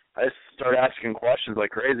 I just start asking questions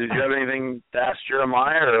like crazy. Did you have anything to ask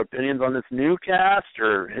Jeremiah, or opinions on this new cast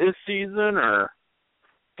or his season, or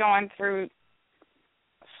going through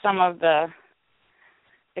some of the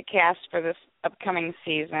cast for this upcoming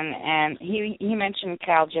season, and he mentioned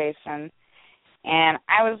Kyle Jason, and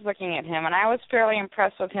I was looking at him, and I was fairly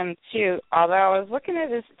impressed with him too, although I was looking at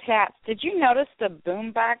his tats. Did you notice the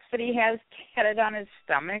boombox that he has tatted on his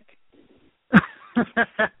stomach?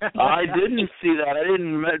 I didn't see that. I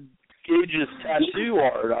didn't gauge his tattoo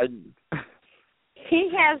art. He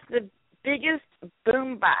has the biggest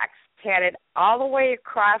boombox tatted all the way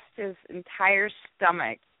across his entire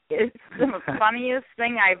stomach. It's the funniest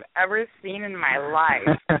thing I've ever seen in my life.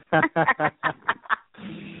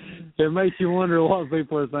 It makes you wonder what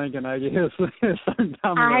people are thinking, I guess.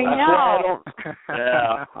 I know.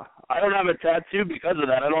 I don't have a tattoo because of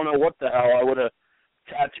that. I don't know what the hell I would have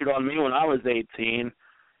tattooed on me when I was 18.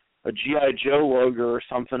 A G.I. Joe logo or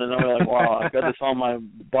something, and I'm like, wow, I've got this on my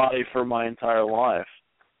body for my entire life.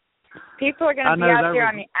 People are going to be out there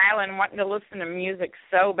on the island wanting to listen to music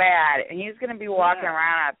so bad, and he's going to be walking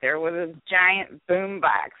around out there with his giant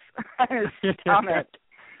boombox on his stomach.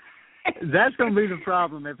 That's going to be the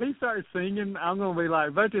problem. If he starts singing, I'm going to be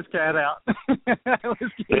like, vote this cat out.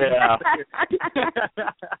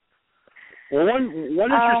 Well,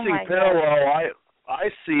 one interesting parallel I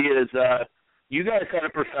see is you guys had a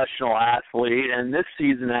professional athlete, and this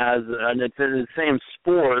season has, and it's in the same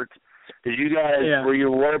sport. Did you guys, were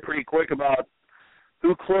you aware pretty quick about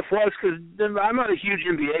who Cliff was? Because I'm not a huge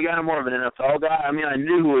NBA guy. I'm more of an NFL guy. I mean, I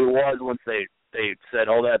knew who he was once they said,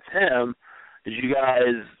 oh, that's him. Did you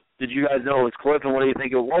guys know it was Cliff, and what do you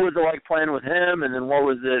think? What was it like playing with him, and then what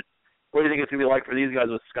do you think it's going to be like for these guys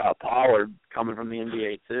with Scott Pollard coming from the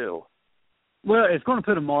NBA too? Well, it's going to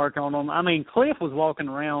put a mark on them. I mean, Cliff was walking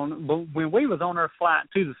around, but when we was on our flight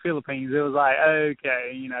to the Philippines, it was like,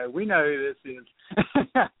 okay, you know, we know who this is.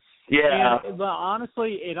 But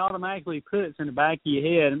honestly, it automatically puts in the back of your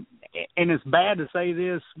head, and it's bad to say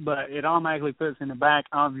this, but it automatically puts in the back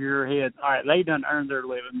of your head, all right, they done earned their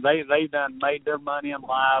living. They done made their money in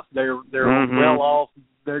life. They're well off.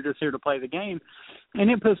 They're just here to play the game. And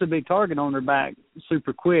it puts a big target on their back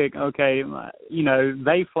super quick. Okay, you know,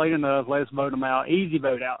 they played enough. Let's vote them out. Easy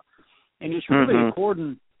vote out. And it's really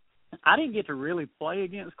important. I didn't get to really play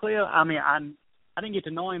against Cliff. I mean, I didn't get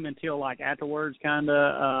to know him until like afterwards, kind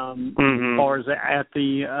of. As far as at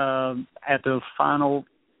the final,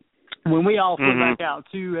 when we all flew back out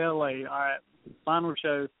to LA. All right, final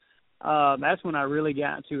show. That's when I really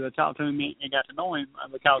got to talk to him and got to know him,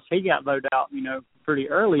 because he got voted out, you know, pretty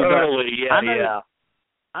early.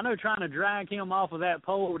 I know trying to drag him off of that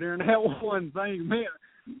pole during that one thing, me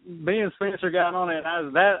and Spencer got on it.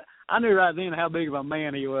 I knew right then how big of a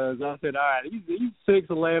man he was. I said, all right, he's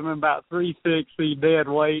 6'11", about 360 dead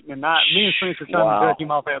weight, and me and Spencer trying to jerk him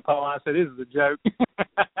off that pole. I said, this is a joke.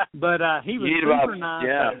 But he was super nice.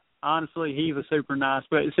 Yeah. Honestly, he was super nice.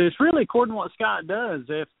 But it's really according to what Scott does.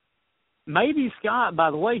 If maybe Scott,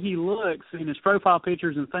 by the way he looks in his profile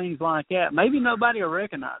pictures and things like that, maybe nobody will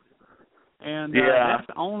recognize him. And that's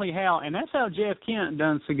only how, and that's how Jeff Kent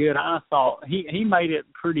done so good. I thought he made it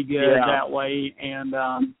pretty good that way, and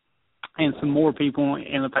some more people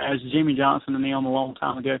in the past, Jimmy Johnson and them a long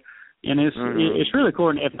time ago. And it's really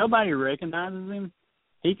important. If nobody recognizes him,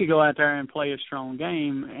 he could go out there and play a strong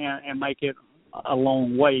game and make it a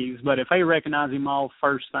long ways. But if they recognize him all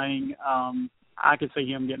first thing, I could see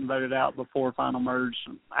him getting voted out before final merge.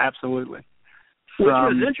 Absolutely. Which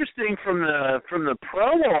was interesting from the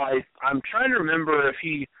promo. I'm trying to remember if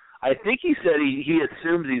he I think he said he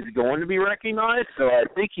assumes he's going to be recognized, so I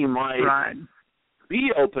think he might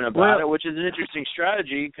be open about it, which is an interesting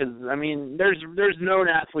strategy because, I mean, there's known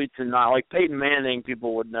athletes and not, like Peyton Manning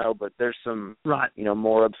people would know, but there's some,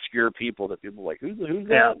 more obscure people that people are like, who's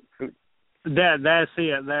that? That's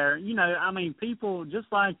it there. You know, I mean, people, just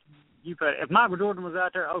like you put, if Michael Jordan was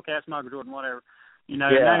out there, okay, that's Michael Jordan, whatever. You know,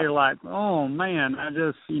 now you're like, oh, man, I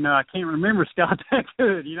can't remember Scott that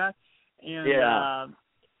good, you know? And,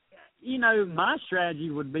 you know, my strategy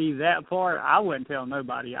would be that part. I wouldn't tell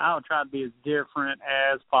nobody. I would try to be as different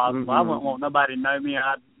as possible. I wouldn't want nobody to know me.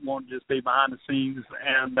 I'd want to just be behind the scenes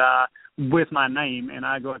and with my name, and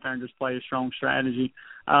I'd go out there and just play a strong strategy.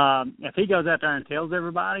 If he goes out there and tells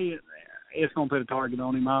everybody, it's going to put a target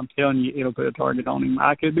on him. I'm telling you, it'll put a target on him.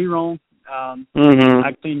 I could be wrong. I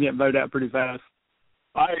can see him get voted out pretty fast.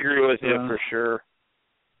 I agree with you for sure.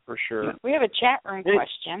 For sure. We have a chat room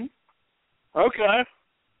question. Okay.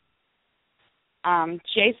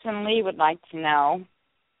 Jason Lee would like to know,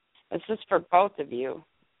 this is for both of you.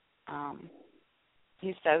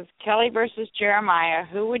 He says, Kelly versus Jeremiah,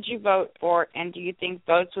 who would you vote for, and do you think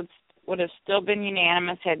votes would have still been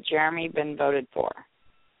unanimous had Jeremy been voted for?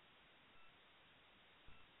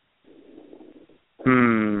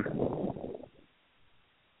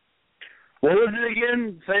 What was it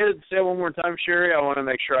again? Say it one more time, Sherry. I want to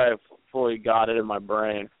make sure I fully got it in my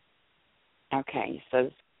brain. Okay, he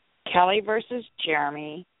says, Kelly versus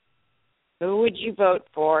Jeremy, who would you vote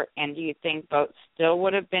for, and do you think votes still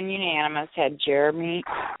would have been unanimous had Jeremy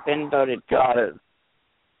been voted for? Got it.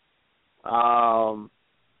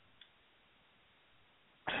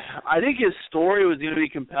 I think his story was going to be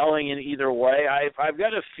compelling in either way. I've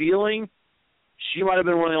got a feeling she might have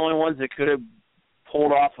been one of the only ones that could have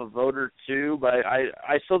pulled off a vote or two, but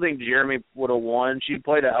I still think Jeremy would have won. She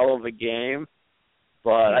played a hell of a game,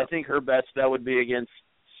 but I think her best bet would be against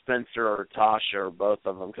Spencer or Tasha or both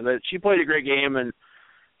of them, because she played a great game, and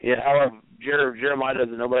however Jeremiah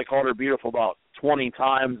doesn't know, but I called her beautiful about 20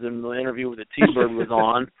 times in the interview with the T-Bird was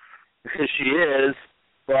on, because she is,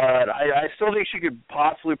 but I still think she could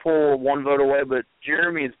possibly pull one vote away, but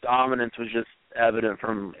Jeremy's dominance was just evident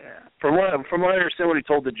from what I understand what he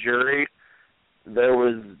told the jury.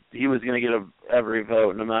 He was going to get every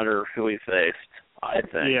vote no matter who he faced, I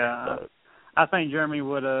think. Yeah. But I think Jeremy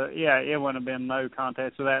would have, it wouldn't have been no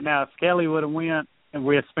contest with that. Now, if Kelly would have went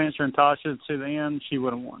with Spencer and Tasha to the end, she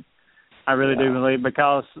would have won. I really do believe,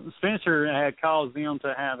 because Spencer had caused them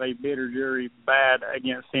to have a bitter jury bad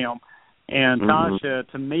against him. And Tasha,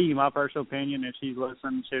 to me, my personal opinion, if she's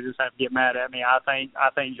listening, she'll just have to get mad at me. I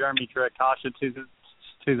think Jeremy dragged Tasha to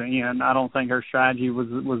the end. I don't think her strategy was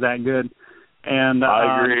that good. And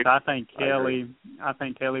I agree. I think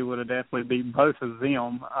Kelly would have definitely beat both of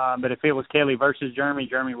them. But if it was Kelly versus Jeremy,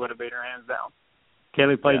 Jeremy would have beat her hands down.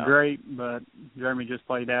 Kelly played great, but Jeremy just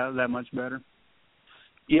played out that much better.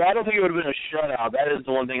 Yeah, I don't think it would have been a shutout. That is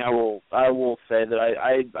the one thing I will say, that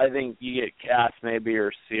I think you get Cass maybe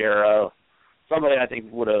or Sierra. Somebody I think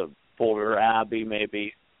would have pulled her. Abby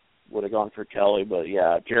maybe would have gone for Kelly, but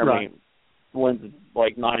Jeremy wins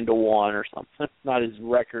like 9-1 or something. Not his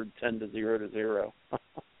record 10-0.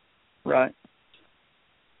 Right.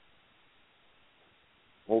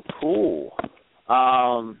 Well, cool.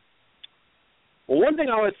 Well, one thing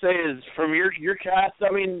I would say is from your cast,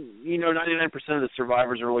 I mean, 99% of the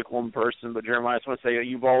survivors are like one person, but Jeremiah, I just want to say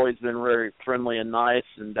you've always been very friendly and nice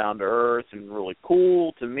and down to earth and really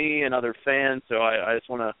cool to me and other fans. So I just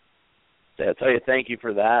want to tell you thank you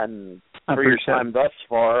for that and for your time thus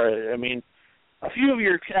far. I mean, a few of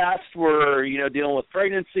your cast were, dealing with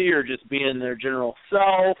pregnancy or just being their general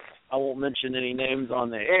self. I won't mention any names on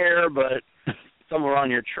the air, but some were on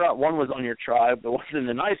your tribe. One was on your tribe, but wasn't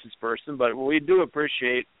the nicest person. But we do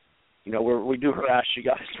appreciate, we do harass you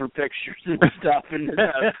guys for pictures and stuff and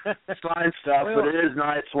sign stuff. Well, but it is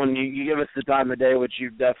nice when you give us the time of day, which you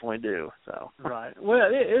definitely do. So right. Well,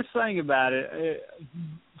 it's the thing about it.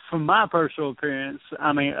 From my personal experience,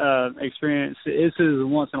 this is a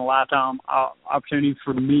once in a lifetime opportunity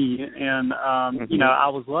for me, and I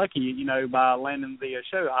was lucky, by landing the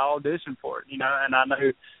show. I auditioned for it, and I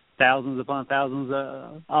know thousands upon thousands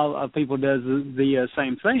of people does the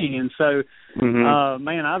same thing, and so,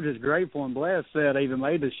 man, I'm just grateful and blessed that I even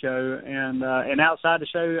made the show, and outside the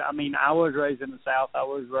show, I was raised in the South. I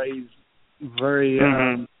was raised very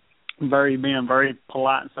being very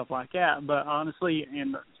polite and stuff like that, but honestly,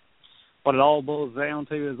 and what it all boils down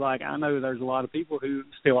to is, I know there's a lot of people who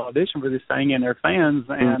still audition for this thing and they're fans,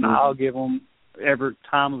 and I'll give them every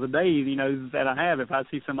time of the day, that I have. If I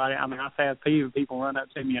see somebody, I've had people run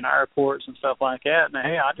up to me in airports and stuff like that, and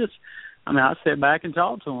hey, I mean, I sit back and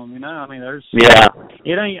talk to them. You know, I mean, there's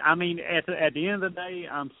it ain't. I mean, at the end of the day,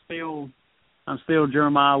 I'm still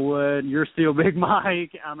Jeremiah Wood. You're still Big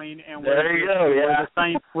Mike. I mean, and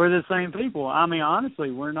we're the same people. I mean,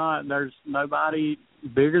 honestly, we're not. There's nobody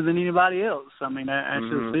bigger than anybody else. I mean, that's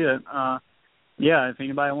just it. If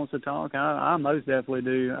anybody wants to talk, I most definitely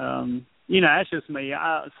do. You know, that's just me.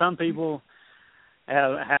 Some people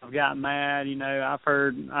have gotten mad. You know,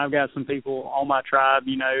 I've got some people on my tribe,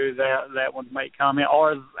 you know, that would make comments,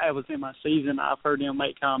 or that was in my season. I've heard them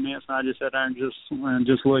make comments, and I just sat there and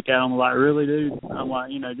just look at them like, really, dude? I'm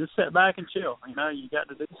like, you know, just sit back and chill. You know, you got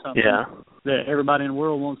to do something that everybody in the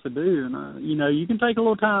world wants to do, and you know, you can take a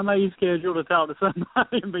little time out of your schedule to talk to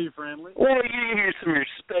somebody and be friendly. Well, you hear some of your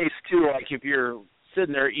space too. Like if you're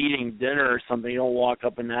sitting there eating dinner or something, you don't walk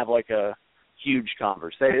up and have like a huge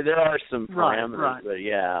conversation. There are some parameters, but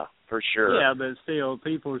yeah, for sure. Yeah, but still,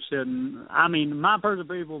 people shouldn't. I mean, my personal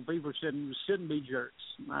people shouldn't be jerks,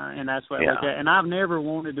 and that's what I look at. And I've never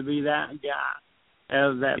wanted to be that guy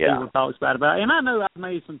that people talk bad about. And I know I've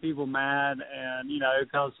made some people mad, and you know,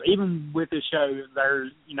 because even with this show,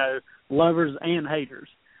 there's lovers and haters.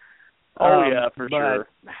 Oh yeah, for sure.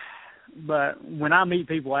 But when I meet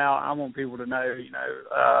people out, I want people to know,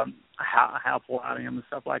 how polite I am and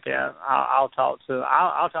stuff like that. I'll talk to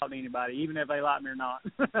anybody, even if they like me or not.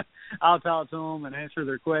 I'll talk to them and answer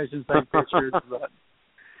their questions, take pictures. But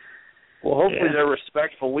well, hopefully they're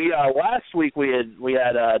respectful. We last week we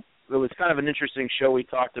had it was kind of an interesting show. We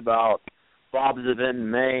talked about Bob's event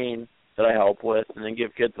in Maine that I help with, and then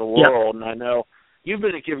Give Kids the World. And I know you've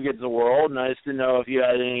been at Give Kids the World, and I just didn't know if you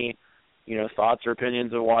had any thoughts or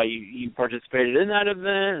opinions of why you participated in that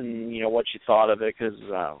event, and what you thought of it, because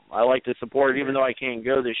I like to support it, even though I can't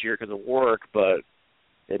go this year because of work. But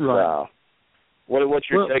it's what's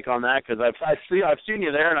your take on that? Because I've seen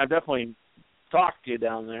you there, and I've definitely talked to you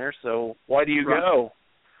down there. So why do you go?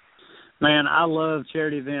 Man, I love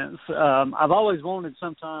charity events. I've always wanted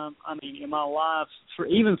sometime. I mean, in my life,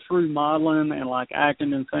 even through modeling and like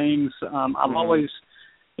acting and things, I've always.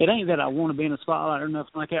 It ain't that I want to be in a spotlight or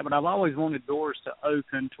nothing like that, but I've always wanted doors to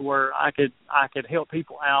open to where I could help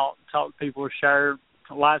people out, talk to people, share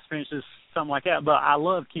life experiences, something like that. But I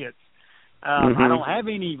love kids. I don't have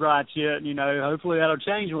any rights yet, hopefully that'll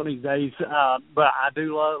change one of these days. But I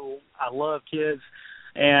love kids.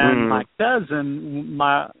 And my cousin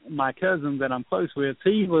that I'm close with,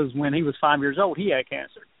 when he was 5 years old, he had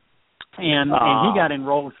cancer. And he got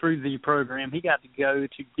enrolled through the program. He got to go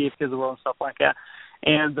to Give Kids the World and stuff like that.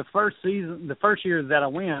 And the first year that I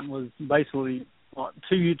went was basically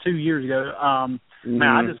 2 years ago.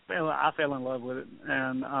 Man, I fell in love with it,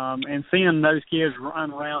 and seeing those kids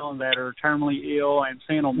run around that are terminally ill, and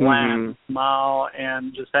seeing them laugh, and smile,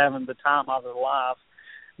 and just having the time of their life,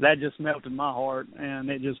 that just melted my heart, and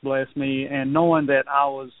it just blessed me. And knowing that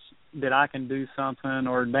I can do something,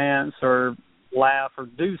 or dance, or laugh, or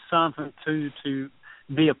do something to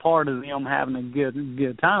be a part of them having a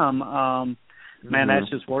good time. Man, that's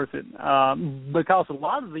just worth it. Because a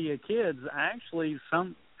lot of the kids actually,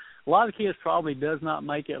 a lot of kids probably does not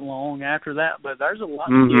make it long after that, but there's a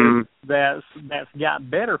lot of kids that's got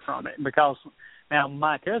better from it. Because now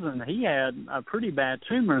my cousin, he had a pretty bad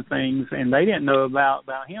tumor and things, and they didn't know about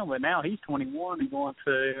him, but now he's 21 and going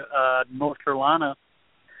to North Carolina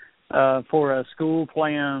for a school,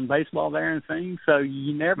 playing baseball there and things. So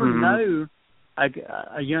you never know.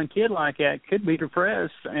 A young kid like that could be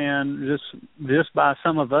depressed, and just by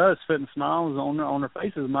some of us putting smiles on their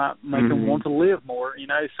faces might make them want to live more,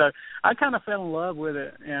 So I kind of fell in love with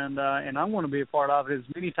it, and I want to be a part of it. As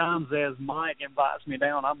many times as Mike invites me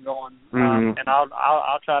down, I'm going, and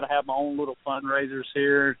I'll try to have my own little fundraisers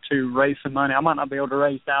here to raise some money. I might not be able to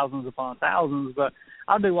raise thousands upon thousands, but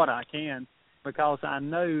I'll do what I can. Because I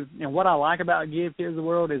know, and what I like about Give Kids the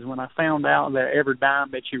World is when I found out that every dime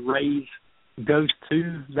that you raise goes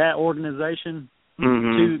to that organization,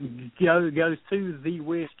 goes to the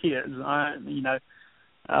Wish Kids.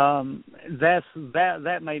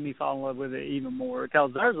 That made me fall in love with it even more,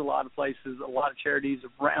 because there's a lot of places, a lot of charities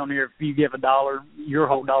around here. If you give $1, your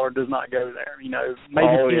whole dollar does not go there.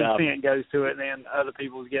 Maybe 10 cent goes to it, and then other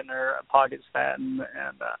people's getting their pockets fat.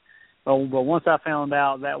 But once I found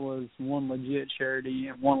out that was one legit charity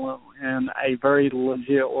and a very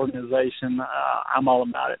legit organization, I'm all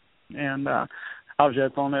about it. And I'll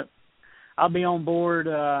jump on it. I'll be on board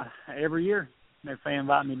every year if they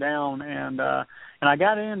invite me down. And I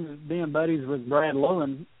got in being buddies with Brad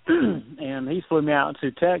Lowen, and he flew me out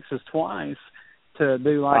to Texas twice to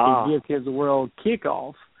do a Give Kids the World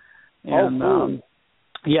kickoff. And cool.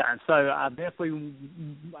 So I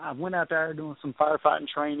went out there doing some firefighting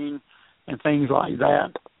training and things like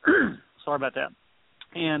that. Sorry about that.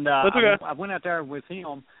 And That's okay. I went out there with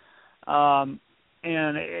him, and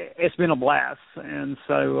it's been a blast. And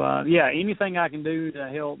so, anything I can do to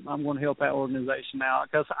help, I'm going to help that organization out,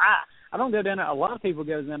 because I don't go down there. A lot of people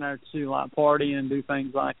go down there to like party and do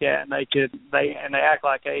things like that, and they act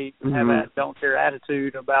like they have that don't care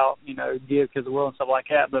attitude about give because of the world and stuff like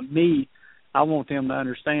that. But me, I want them to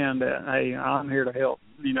understand that, hey, I'm here to help.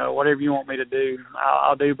 Whatever you want me to do,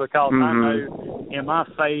 I'll do, because I know in my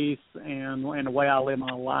faith and the way I live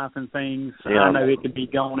my life and things, I know it could be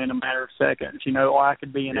gone in a matter of seconds, or I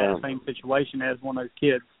could be in that same situation as one of those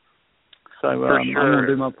kids. So I'm going to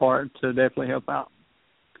do my part to definitely help out.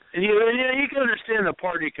 And you can understand the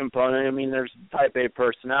party component. I mean, there's type A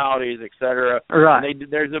personalities, et cetera. Right.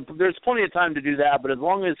 There's plenty of time to do that, but as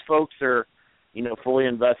long as folks are, fully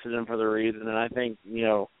invested in for the reason, and I think,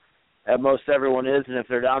 at most everyone is, and if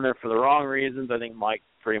they're down there for the wrong reasons, I think Mike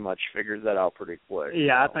pretty much figures that out pretty quick.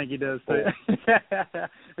 Yeah, I think he does too.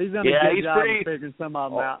 He's done a good job of figuring some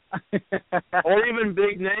of them out. Or even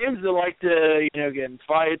big names that like to, get in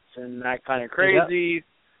fights and that kind of crazy. Yep.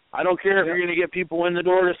 I don't care if you're going to get people in the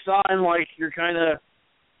door to sign like you're kind of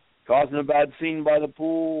causing a bad scene by the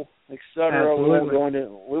pool, etc.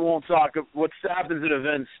 We won't talk. What happens at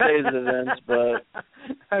events stays at events, but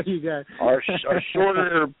our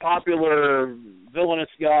shorter, popular, villainous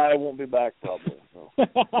guy won't be back probably. So.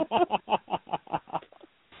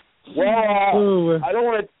 Well, I don't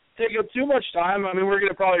want to take up too much time. I mean, we're going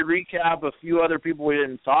to probably recap a few other people we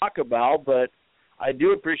didn't talk about, but I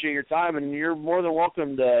do appreciate your time, and you're more than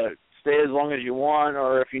welcome to stay as long as you want,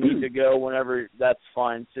 or if you need to go whenever, that's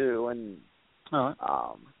fine too. And all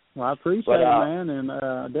right. Well, I appreciate it, man,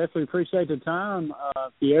 and definitely appreciate the time.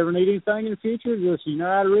 If you ever need anything in the future, just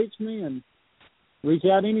how to reach me, and reach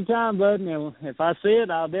out anytime, bud. And if I see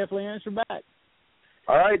it, I'll definitely answer back.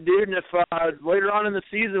 All right, dude. And if later on in the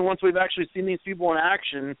season, once we've actually seen these people in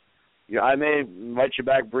action, I may invite you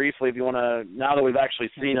back briefly if you want to. Now that we've actually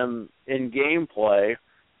seen them in gameplay,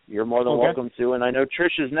 you're more than welcome to. And I know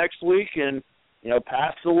Trish is next week, and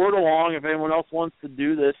pass the word along if anyone else wants to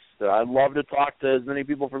do this. I'd love to talk to as many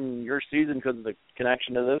people from your season because of the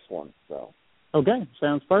connection to this one. So. Okay,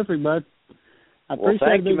 sounds perfect, bud. I appreciate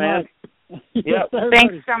thank you, man. Yep.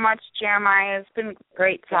 Thanks so much, Jeremiah. It's been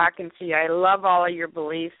great talking to you. I love all of your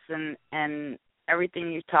beliefs and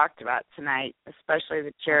everything you talked about tonight, especially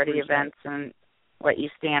the charity events and what you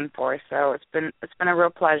stand for. So it's been a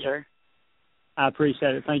real pleasure. I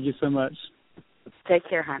appreciate it. Thank you so much. Take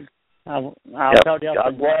care, hon. I'll talk to you.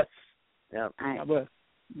 God bless. Yeah. Right. God bless.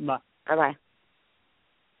 Bye. Bye-bye.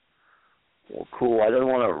 Well, cool. I didn't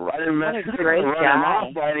run him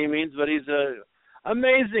off by any means, but he's a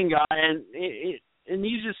amazing guy, and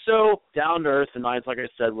he's just so down to earth and nice. Like I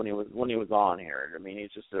said when he was on here, I mean,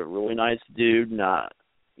 he's just a really nice dude. Not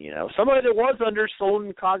somebody that was undersold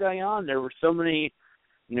in Cagayan. There were so many,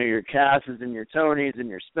 your Casses and your Tonys and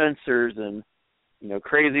your Spencers and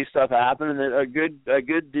crazy stuff happened, and a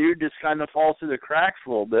good dude just kind of falls through the cracks a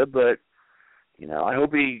little bit. But I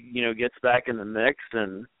hope he gets back in the mix,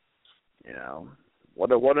 and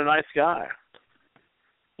what a nice guy.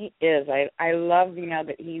 He is. I love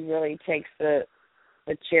that he really takes the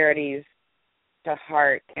charities to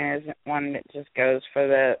heart and isn't one that just goes for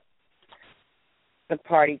the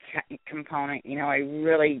party component. He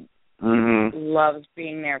really loves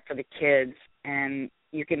being there for the kids, and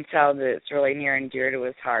you can tell that it's really near and dear to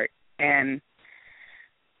his heart. And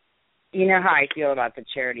you know how I feel about the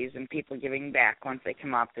charities and people giving back once they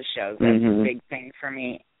come off the shows. That's a big thing for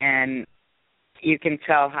me. And you can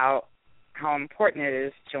tell how important it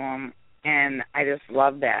is to him, and I just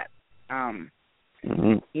love that. I'm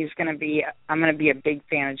going to be a big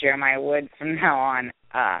fan of Jeremiah Wood from now on.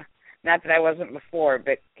 Not that I wasn't before,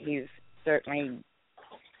 but he's certainly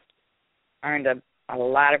earned a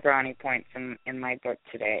lot of brownie points in my book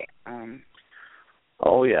today.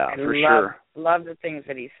 Oh, yeah, for sure. Love the things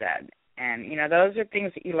that he said. And, those are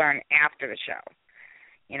things that you learn after the show.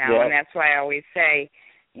 And that's why I always say,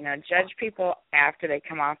 judge people after they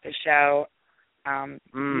come off the show.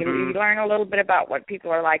 You learn a little bit about what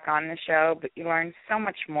people are like on the show, but you learn so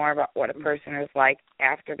much more about what a person is like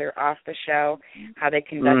after they're off the show, how they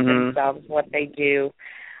conduct themselves, what they do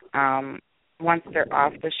once they're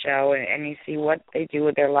off the show, and you see what they do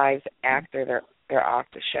with their lives after they're off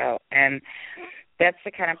the show. And that's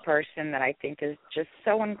the kind of person that I think is just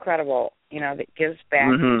so incredible, that gives back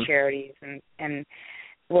to charities and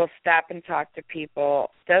will stop and talk to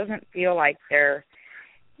people, doesn't feel like they're,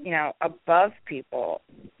 above people.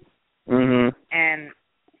 And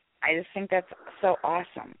I just think that's so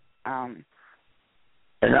awesome.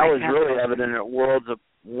 And that was really evident at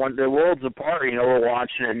the Worlds Apart. We're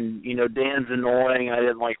watching it, and Dan's annoying. I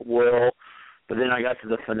didn't like Will, but then I got to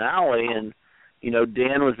the finale, and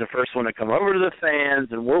Dan was the first one to come over to the fans,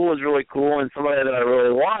 and Will was really cool and somebody that I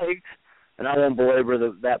really liked. And I won't belabor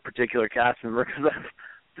that particular cast member because I've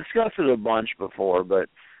discussed it a bunch before, but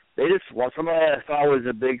they just somebody I thought was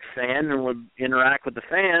a big fan and would interact with the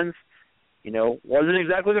fans. Wasn't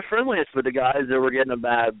exactly the friendliest, but the guys that were getting a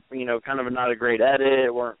bad, kind of not a great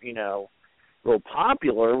edit, weren't, real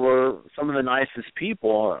popular, were some of the nicest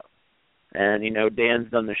people. And, Dan's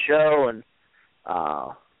done the show, and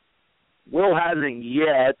Will hasn't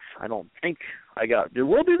yet. I don't think did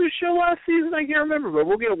Will do the show last season? I can't remember, but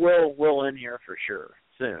we'll get Will in here for sure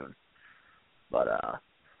soon. But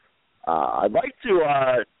I'd like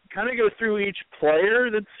to kind of go through each player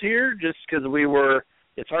that's here, just because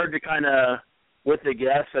it's hard to kind of, with the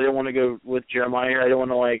guests, I didn't want to go with Jeremiah here. I don't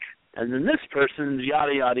want to and then this person's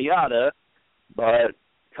yada, yada, yada, but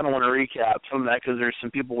kind of want to recap some of that because there's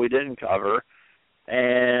some people we didn't cover.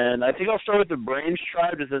 And I think I'll start with the Brains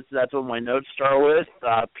tribe, because that's what my notes start with.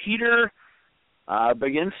 Peter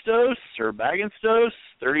Baginstos,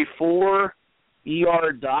 34,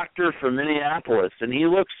 ER doctor from Minneapolis, and he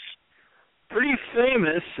looks pretty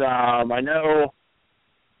famous. I know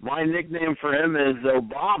my nickname for him is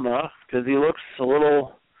Obama because he looks a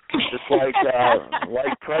little just like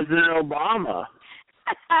President Obama.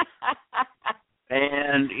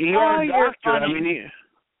 And ER doctor, I mean,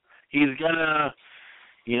 he's gonna,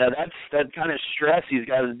 that's that kind of stress. He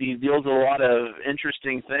deals with a lot of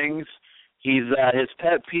interesting things. His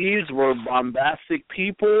pet peeves were bombastic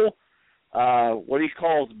people, what he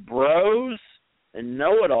calls bros and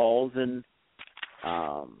know-it-alls, and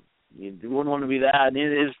you wouldn't want to be that. And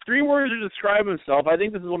his 3 words to describe himself, I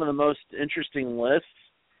think this is one of the most interesting lists,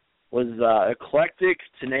 was eclectic,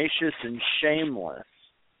 tenacious, and shameless.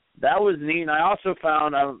 That was neat. And I also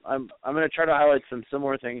found, I'm going to try to highlight some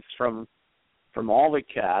similar things from all the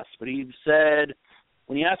cast, but he said,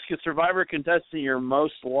 when you ask a Survivor contestant you're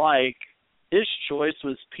most like, his choice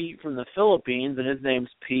was Pete from the Philippines, and his name's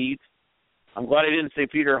Pete. I'm glad he didn't say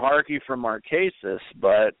Peter Harkey from Marquesas,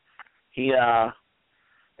 but he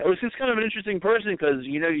it was just kind of an interesting person because,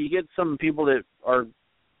 you get some people that are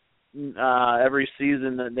every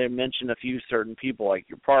season that they mention a few certain people, like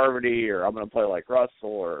your Parvati, or I'm going to play like Russell,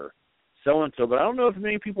 or so-and-so, but I don't know if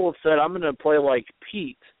many people have said, I'm going to play like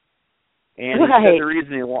Pete. And he said the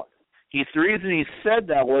reason he said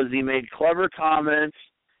that was he made clever comments,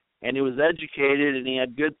 and he was educated, and he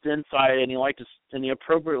had good insight, and he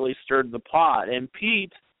appropriately stirred the pot. And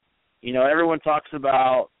Pete, everyone talks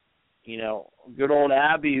about, good old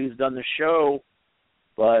Abby who's done the show,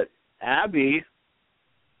 but Abby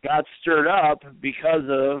got stirred up because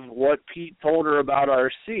of what Pete told her about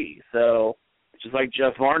RC. So, just like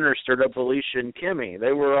Jeff Varner stirred up Alicia and Kimmy.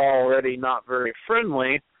 They were already not very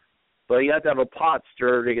friendly, but you have to have a pot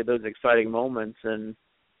stirred to get those exciting moments. And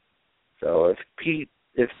so if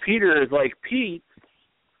Peter is like Pete,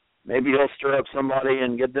 maybe he'll stir up somebody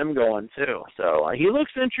and get them going too. So he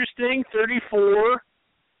looks interesting, 34.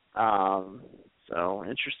 So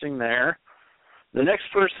interesting there. The next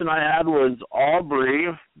person I had was Aubrey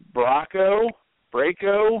Bracco,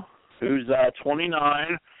 who's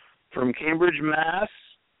 29, from Cambridge, Mass.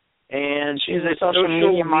 And she's a social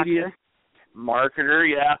media marketer,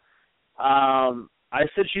 yeah. I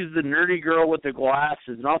said she's the nerdy girl with the glasses,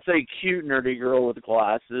 and I'll say cute nerdy girl with the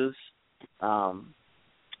glasses.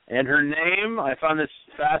 And her name, I found this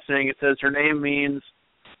fascinating. It says her name means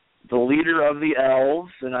the leader of the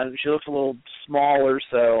elves, and she looks a little smaller,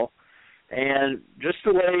 so. And just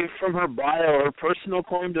away from her bio, her personal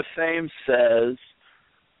claim to fame says,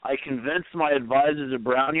 I convinced my advisors at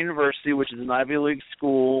Brown University, which is an Ivy League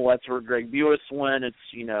school. That's where Greg Buis went. It's,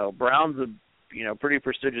 Brown's a, pretty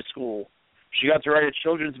prestigious school. She got to write a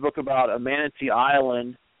children's book about a Manatee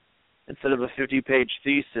Island instead of a 50-page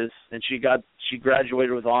thesis, and she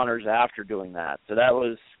graduated with honors after doing that. So that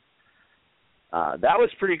was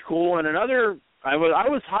pretty cool. And another, I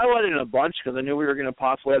was highlighting a bunch because I knew we were going to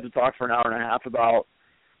possibly have to talk for an hour and a half about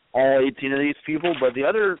all 18 of these people. But the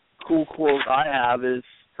other cool quote I have is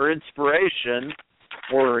her inspiration,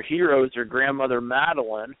 or her heroes, her grandmother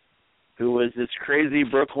Madeline, who was this crazy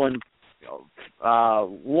Brooklyn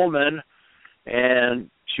woman, and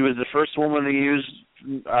she was the first woman to use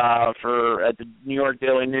at the New York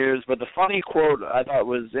Daily News. But the funny quote I thought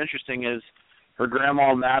was interesting is her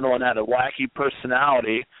grandma Madeline had a wacky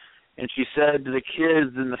personality, and she said to the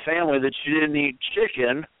kids in the family that she didn't eat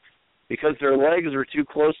chicken because their legs were too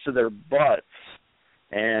close to their butts.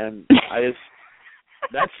 And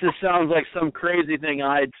That just sounds like some crazy thing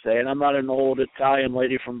I'd say, and I'm not an old Italian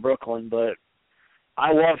lady from Brooklyn, but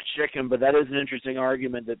I love chicken, but that is an interesting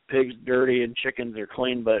argument that pigs dirty and chickens are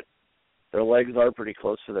clean, but their legs are pretty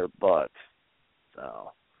close to their butt.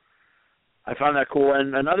 So I found that cool.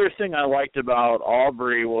 And another thing I liked about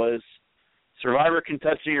Aubrey was Survivor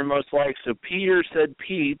contestant you're most like. So Peter said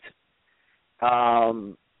Pete.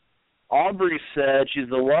 Aubrey said she's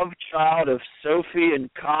the love child of Sophie and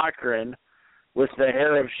Cochran with the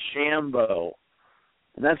hair of Shambo.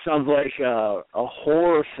 And that sounds like a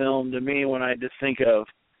horror film to me when I just think of,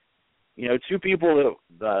 two people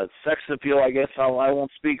that sex appeal, I guess. I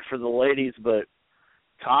won't speak for the ladies, but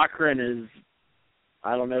Cochran is,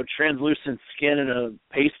 I don't know, translucent skin and a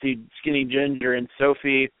pasty, skinny ginger, and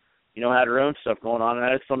Sophie, had her own stuff going on. And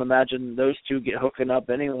I just don't imagine those two get hooking up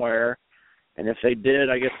anywhere. And if they did,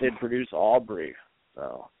 I guess they'd produce Aubrey.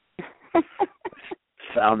 So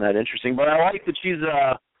found that interesting. But I like that she's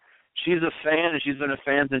a fan, and she's been a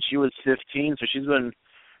fan since she was 15. So she's been,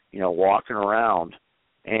 walking around.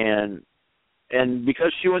 And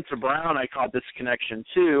because she went to Braun, I caught this connection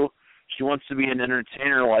too. She wants to be an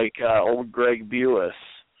entertainer like old Greg Buis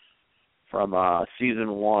from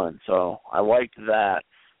season 1. So I liked that.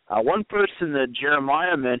 One person that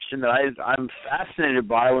Jeremiah mentioned that I'm fascinated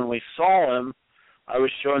by, when we saw him, I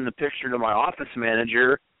was showing the picture to my office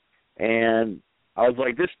manager, and I was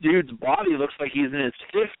like, this dude's body looks like he's in his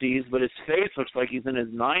 50s, but his face looks like he's in his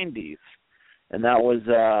 90s. And that was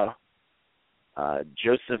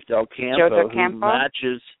Joseph Del Campo, who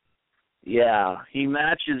matches, he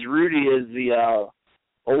matches Rudy as the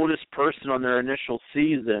oldest person on their initial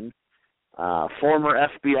season. Former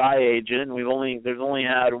FBI agent. There's only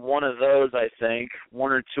had one of those, I think,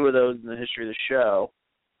 one or two of those in the history of the show.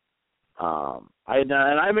 I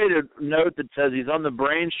made a note that says he's on the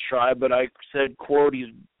Brains tribe, but I said, quote,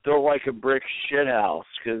 he's built like a brick shithouse,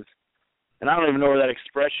 and I don't even know where that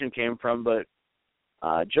expression came from, but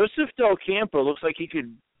Joseph Del Campo looks like he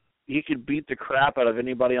could beat the crap out of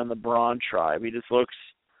anybody on the Braun tribe. He just looks,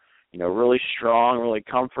 really strong, really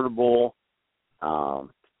comfortable.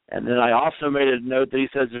 And then I also made a note that he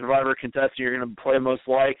says Survivor contestant you're going to play most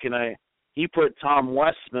like, and he put Tom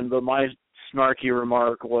Westman, but my snarky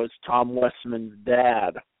remark was Tom Westman's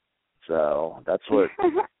dad. So that's what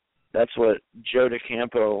Joe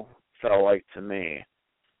DeCampo felt like to me.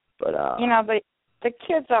 But the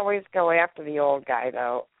kids always go after the old guy,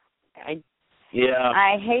 though. I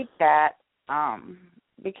hate that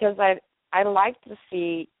because I like to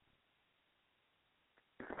see.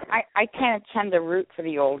 I kind of tend to root for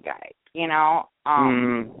the old guy,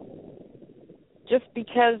 just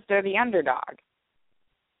because they're the underdog.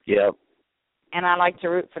 Yep. And I like to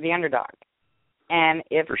root for the underdog. And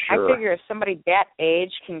I figure if somebody that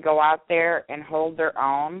age can go out there and hold their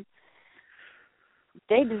own,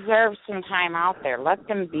 they deserve some time out there. Let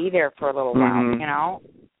them be there for a little while,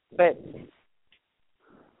 But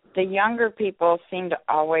the younger people seem to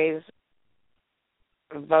always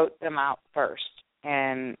vote them out first.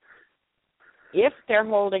 And if they're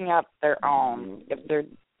holding up their own, if they're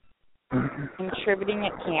contributing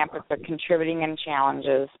at camp, if they're contributing in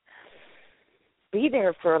challenges, be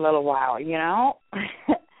there for a little while, It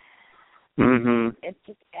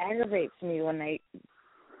just aggravates me when they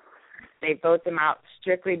vote them out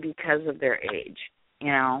strictly because of their age,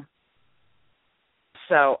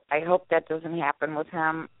 So I hope that doesn't happen with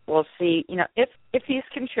him. We'll see, if he's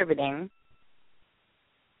contributing,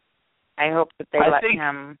 I hope that they let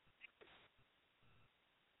him.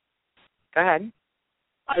 Go ahead.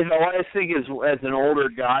 I think as an older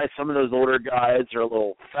guy, some of those older guys are a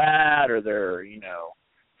little fat, or they're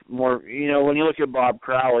more. When you look at Bob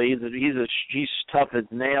Crowley, he's tough as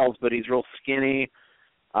nails, but he's real skinny.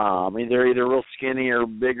 They're either real skinny or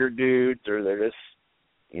bigger dudes, or they're just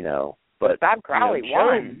But Bob Crowley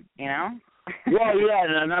won. Well, yeah,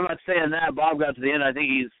 and I'm not saying that. Bob got to the end. I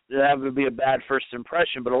think that would be a bad first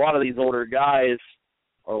impression. But a lot of these older guys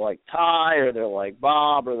are like Ty, or they're like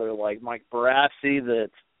Bob, or they're like Mike Barassi that,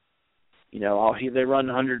 they run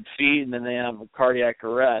 100 feet and then they have a cardiac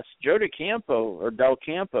arrest. Joe DeCampo, or Del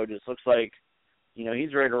Campo, just looks like,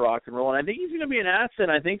 he's ready to rock and roll. And I think he's going to be an asset.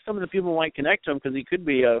 I think some of the people might connect to him because he could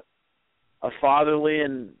be a fatherly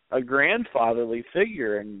and a grandfatherly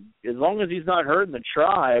figure. And as long as he's not hurting the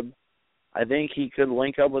tribe, I think he could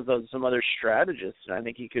link up with some other strategists, and I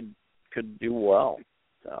think he could do well.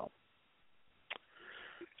 So,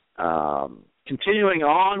 continuing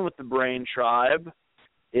on with the Brain Tribe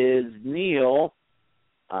is Neil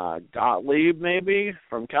Gottlieb, maybe,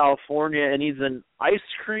 from California, and he's an ice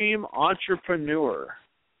cream entrepreneur.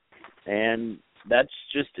 And that's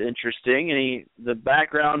just interesting. And the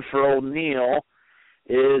background for old Neil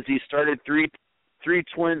is he started three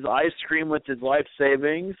Twins ice cream with his life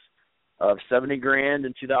savings of $70,000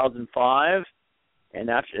 in 2005, and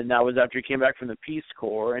that was after he came back from the Peace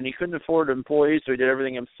Corps, and he couldn't afford employees, so he did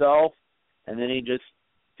everything himself, and then he just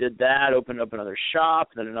did that, opened up another shop,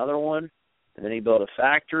 then another one, and then he built a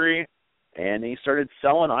factory, and he started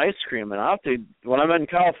selling ice cream. And when I'm in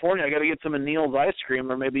California, I got to get some of Neil's ice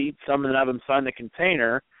cream, or maybe eat some and have him sign the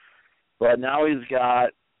container. But now he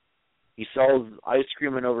sells ice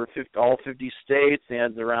cream in over all 50 states. He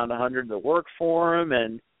has around 100 that work for him,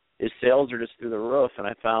 and his sales are just through the roof. And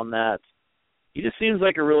I found that he just seems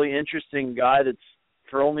like a really interesting guy that's,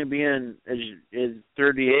 for only being is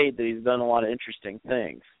 38, that he's done a lot of interesting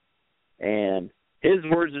things. And his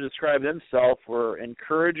words to describe himself were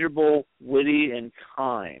incorrigible, witty, and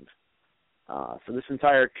kind. So this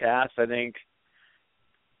entire cast, I think,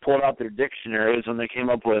 pulled out their dictionaries when they came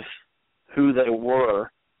up with who they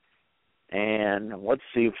were. And let's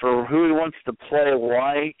see, for who he wants to play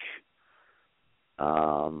like,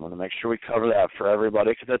 I want to make sure we cover that for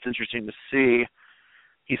everybody because that's interesting to see.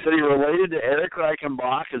 He said he related to Eric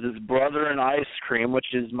Reichenbach as his brother in ice cream,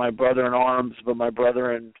 which is my brother in arms, but my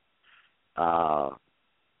brother in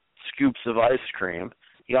scoops of ice cream.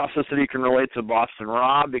 He also said he can relate to Boston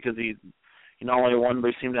Rob because he not only won,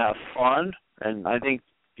 but he seemed to have fun. And I think,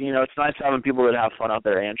 it's nice having people that have fun out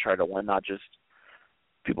there and try to win, not just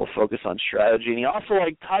people focus on strategy. And he also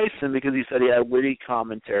liked Tyson because he said he had witty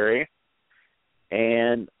commentary.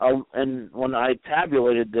 And when I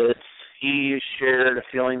tabulated this, he shared a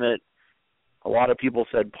feeling that a lot of people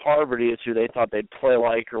said Parvati is who they thought they'd play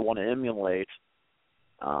like or want to emulate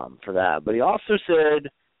for that. But he also said,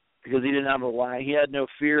 because he didn't have he had no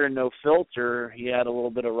fear and no filter, he had a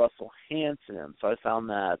little bit of Russell Hantz in him. So I found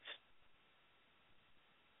that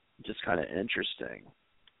just kind of interesting.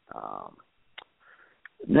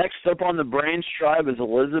 Next up on the Brains Tribe is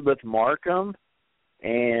Elizabeth Markham,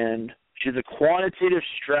 and she's a quantitative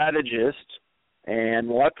strategist. And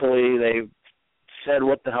luckily, they said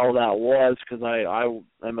what the hell that was because I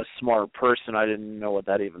am a smart person. I didn't know what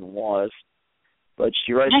that even was. But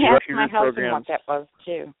she writes my husband what that was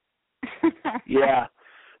too. Yeah,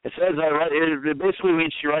 it says it basically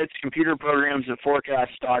means she writes computer programs that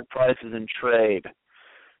forecast stock prices and trade.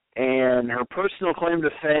 And her personal claim to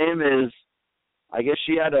fame is, I guess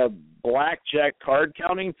she had a blackjack card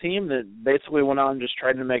counting team that basically went out and just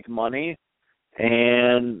tried to make money,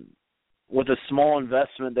 and with a small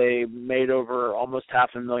investment, they made over almost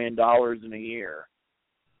 $500,000 in a year.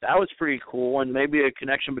 That was pretty cool, and maybe a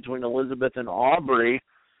connection between Elizabeth and Aubrey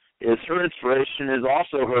is her inspiration is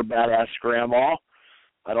also her badass grandma.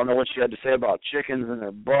 I don't know what she had to say about chickens and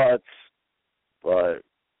their butts, but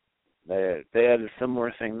they had a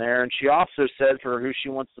similar thing there. And she also said for who she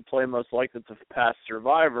wants to play most likely to pass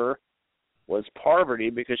Survivor was Parvati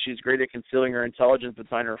because she's great at concealing her intelligence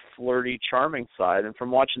behind her flirty, charming side. And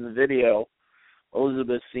from watching the video,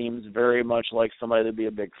 Elizabeth seems very much like somebody that'd be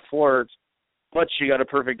a big flirt, but she got a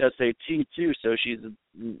perfect SAT too, so she's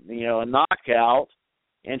a knockout,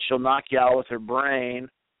 and she'll knock you out with her brain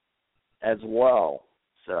as well.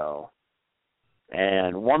 So,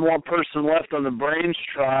 and one more person left on the Brains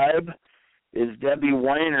Tribe is Debbie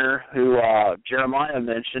Weiner, who Jeremiah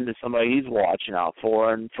mentioned is somebody he's watching out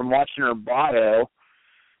for. And from watching her bio,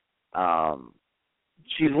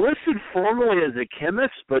 she's listed formally as a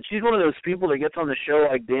chemist, but she's one of those people that gets on the show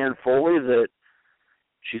like Dan Foley that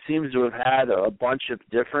she seems to have had a bunch of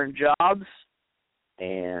different jobs.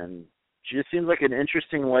 And she just seems like an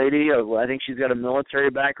interesting lady. I think she's got a military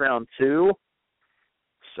background too.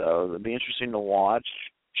 So it'll be interesting to watch.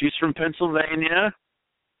 She's from Pennsylvania.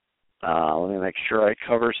 Let me make sure I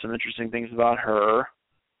cover some interesting things about her.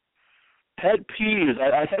 Pet peeves.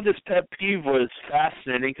 I thought this pet peeve was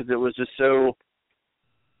fascinating because it was just so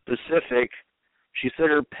specific. She said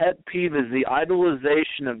her pet peeve is the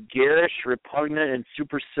idolization of garish, repugnant, and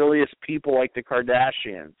supercilious people like the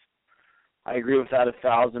Kardashians. I agree with that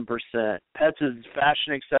 1,000%. Pets is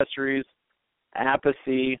fashion accessories,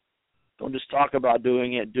 apathy. Don't just talk about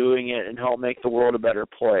doing it, and help make the world a better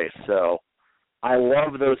place. So I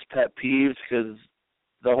love those pet peeves because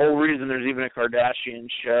the whole reason there's even a Kardashian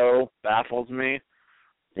show baffles me.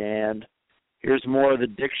 And here's more of the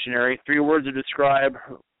dictionary. 3 words to describe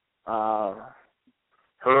her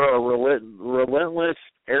are relentless,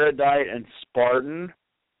 erudite, and Spartan.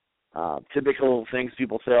 Typical things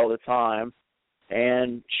people say all the time.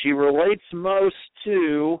 And she relates most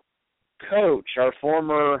to Coach, our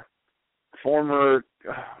former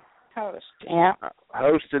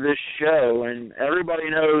host of this show, and everybody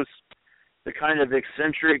knows the kind of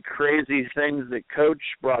eccentric, crazy things that Coach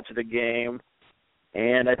brought to the game.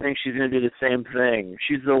 and I think she's going to do the same thing.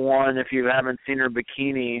 She's the one, if you haven't seen her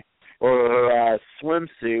bikini or her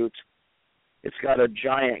swimsuit, it's got a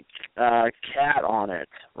giant cat on it,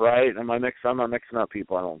 right? I'm not mixing up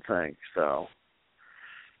people, I don't think. So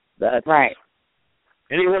that's right.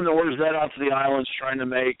 Anyone that wears that out to the islands trying to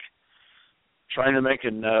make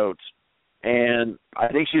a note. And I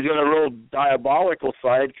think she's got a real diabolical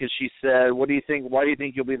side because she said, "What do you think? Why do you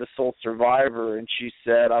think you'll be the sole survivor?" And she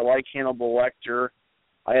said, "I like Hannibal Lecter.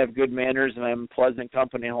 I have good manners and I'm pleasant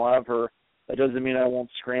company. However, that doesn't mean I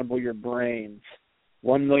won't scramble your brains.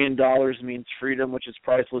 $1 million means freedom, which is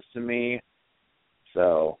priceless to me.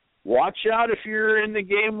 So watch out if you're in the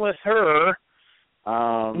game with her.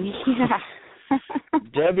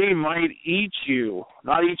 Debbie might eat you.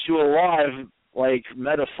 Not eat you alive, like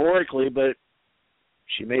metaphorically, but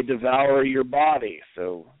she may devour your body.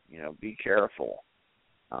 So, be careful."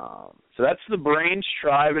 So that's the Brains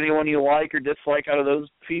tribe. Anyone you like or dislike out of those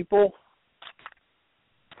people?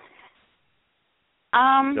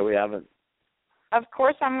 So we haven't. Of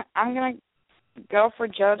course, I'm gonna go for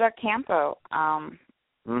Joe Da Campo.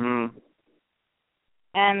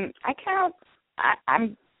 And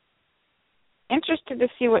I'm interested to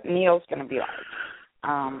see what Neil's gonna be like.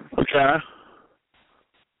 Okay.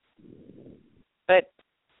 But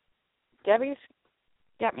Debbie's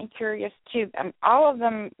got me curious too. All of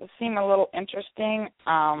them seem a little interesting.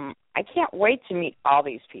 I can't wait to meet all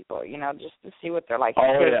these people. Just to see what they're like.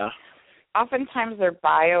 Oh yeah. Oftentimes their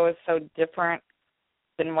bio is so different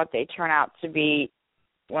than what they turn out to be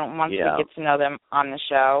once we get to know them on the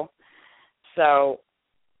show. So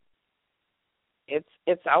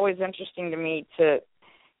it's always interesting to me to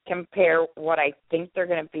compare what I think they're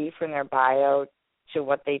going to be from their bio to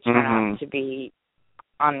what they turn out to be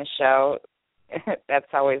on the show.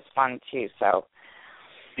 That's always fun too. So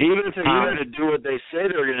even if they're going to do what they say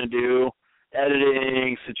they're going to do,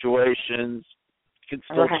 editing, situations, can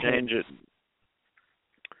still change it.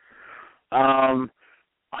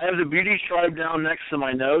 I have the beauty tribe down next to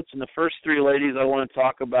my notes, and the first three ladies I want to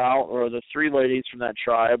talk about, or the three ladies from that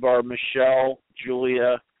tribe, are Michelle,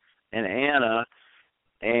 Julia, and Anna.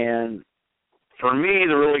 And for me,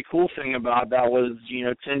 the really cool thing about that was,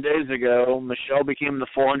 10 days ago, Michelle became the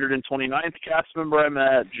 429th cast member I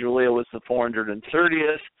met, Julia was the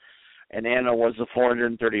 430th, and Anna was the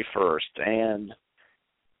 431st. And,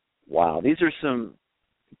 wow, these are some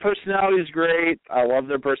personalities great. I love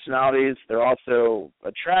their personalities. They're also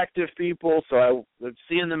attractive people, so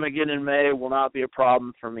seeing them again in May will not be a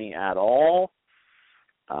problem for me at all.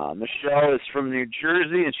 Michelle is from New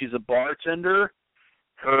Jersey, and she's a bartender.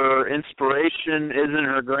 Her inspiration isn't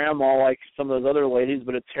her grandma like some of those other ladies,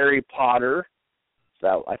 but it's Harry Potter.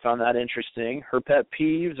 So I found that interesting. Her pet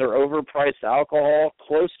peeves are overpriced alcohol,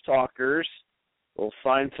 close talkers, little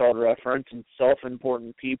Seinfeld reference, and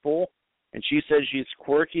self-important people. And she says she's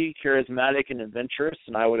quirky, charismatic, and adventurous,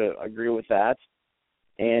 and I would agree with that.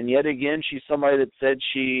 And yet again, she's somebody that said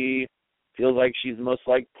she feels like she's most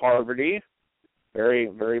like Parvati. Very,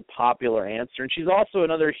 very popular answer. And she's also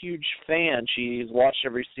another huge fan. She's watched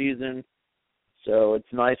every season, so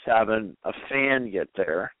it's nice having a fan get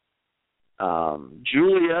there.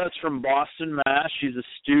 Julia is from Boston, Mass. She's a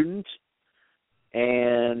student,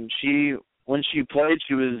 and when she played,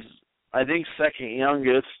 she was, I think, second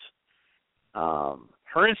youngest.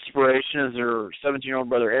 Her inspiration is her 17-year-old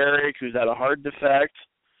brother Eric, who's had a heart defect.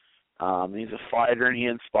 He's a fighter, and he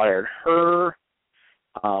inspired her.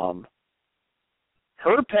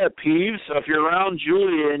 Her pet peeves, so if you're around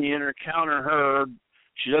Julia and you encounter her,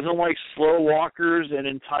 she doesn't like slow walkers and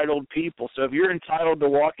entitled people. So if you're entitled to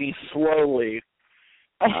walking slowly,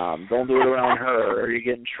 don't do it around her or you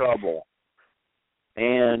get in trouble.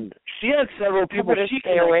 And she had several people she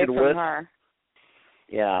connected with. Her.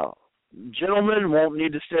 Yeah. Gentlemen won't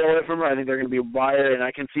need to stay away from her. I think they're going to be by her, and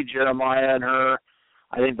I can see Jeremiah and her.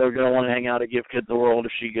 I think they're going to want to hang out at Give Kids the World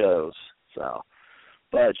if she goes. So,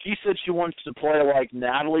 but she said she wants to play like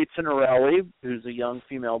Natalie Tenorelli, who's a young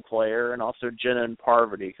female player, and also Jenna and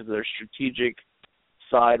Parvati because of their strategic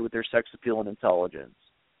side with their sex appeal and intelligence.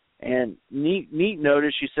 And neat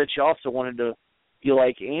notice, she said she also wanted to be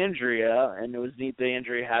like Andrea, and it was neat that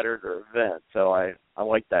Andrea had her at her event. So I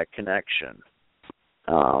like that connection.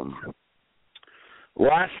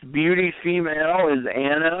 Last beauty female is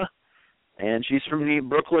Anna, and she's from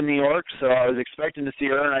Brooklyn, New York, so I was expecting to see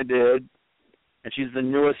her, and I did. And she's the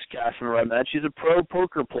newest cast member I met. She's a pro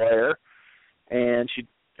poker player, and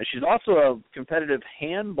she's also a competitive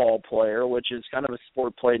handball player, which is kind of a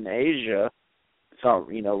sport played in Asia. It's not,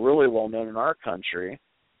 really well known in our country,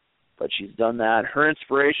 but she's done that. Her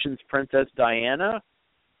inspiration is Princess Diana,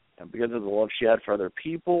 and because of the love she had for other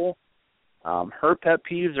people. Her pet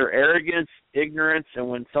peeves are arrogance, ignorance, and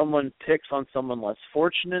when someone picks on someone less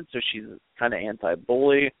fortunate, so she's kind of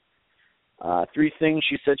anti-bully. 3 things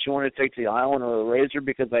she said she wanted to take to the island are a razor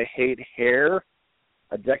because I hate hair,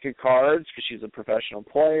 a deck of cards because she's a professional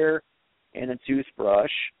player, and a toothbrush.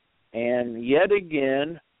 And yet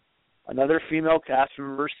again, another female cast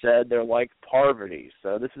member said they're like Parvati.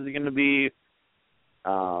 So this is going to be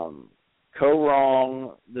Ko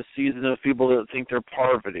Wrong, the season of people that think they're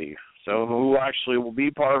Parvati. So who actually will be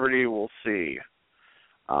Parvati, we'll see.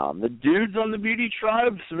 The dudes on the Beauty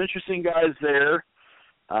Tribe, some interesting guys there.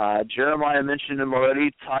 Jeremiah mentioned him already,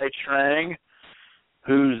 Ty Trang,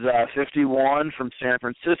 who's 51 from San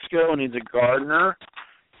Francisco, and he's a gardener.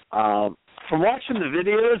 From watching the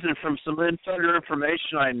videos and from some insider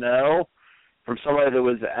information I know from somebody that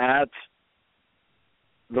was at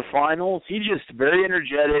the finals, he's just very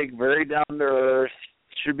energetic, very down to earth,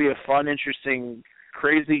 should be a fun, interesting,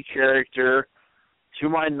 crazy character. To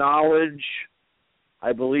my knowledge,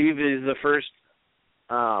 I believe he's the first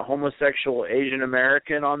homosexual Asian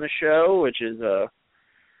American on the show, which is a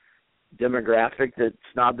demographic that's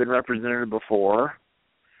not been represented before.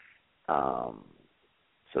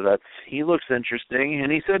 So he looks interesting.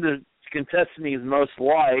 And he said the contestant he's most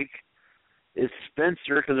like is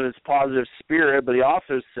Spencer because of his positive spirit, but he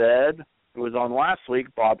also said, it was on last week,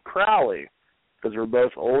 Bob Crowley, because we're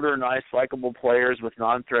both older, nice, likable players with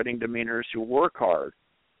non-threatening demeanors who work hard.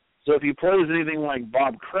 So if he plays anything like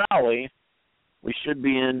Bob Crowley, we should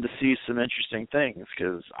be in to see some interesting things,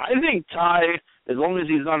 because I think Ty, as long as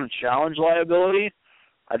he's not a challenge liability,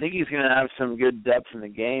 I think he's going to have some good depth in the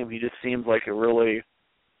game. He just seems like a really,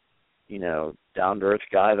 down-to-earth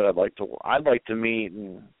guy that I'd like to meet,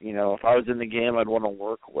 and, if I was in the game, I'd want to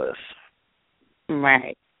work with.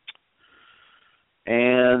 Right.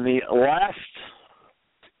 And the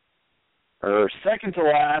second to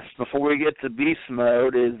last, before we get to beast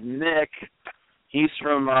mode, is Nick. He's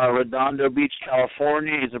from Redondo Beach,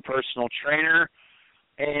 California. He's a personal trainer.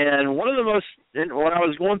 And when I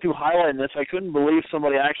was going through highlighting this, I couldn't believe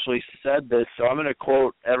somebody actually said this, so I'm going to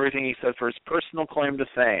quote everything he said for his personal claim to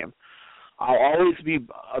fame. I'll always be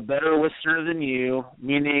a better listener than you,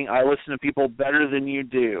 meaning I listen to people better than you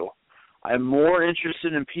do. I'm more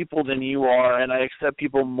interested in people than you are, and I accept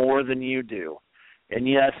people more than you do. And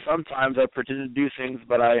yes, sometimes I pretend to do things,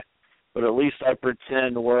 but at least I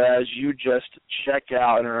pretend, whereas you just check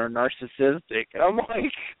out and are narcissistic. And I'm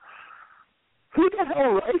like, who the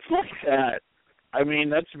hell writes like that? I mean,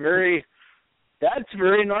 that's very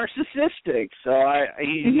narcissistic. So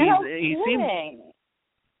he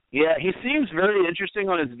seems very interesting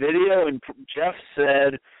on his video, and Jeff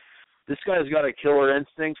said this guy's got a killer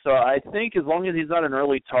instinct. So I think as long as he's not an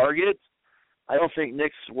early target, I don't think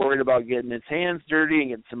Nick's worried about getting his hands dirty and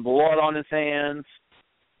getting some blood on his hands.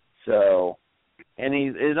 So, and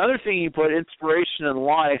another thing he put, inspiration in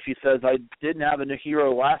life. He says, I didn't have a new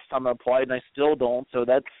hero last time I applied, and I still don't. So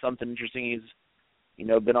that's something interesting. He's,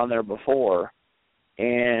 been on there before.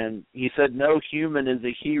 And he said, no human is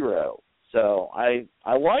a hero. So I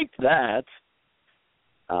liked that.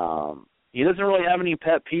 He doesn't really have any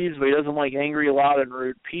pet peeves, but he doesn't like angry, loud, and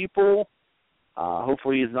rude people.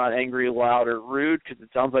 Hopefully he's not angry, loud, or rude, because it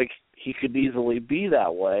sounds like he could easily be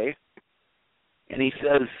that way. And he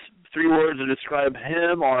says 3 words to describe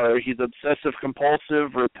him are he's obsessive,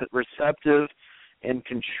 compulsive, receptive, and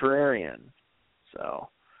contrarian. So,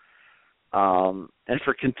 and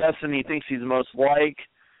for contestant he thinks he's most like,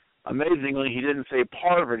 amazingly, he didn't say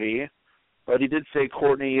Parvati, but he did say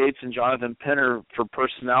Courtney Yates and Jonathan Penner for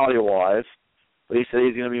personality-wise, but he said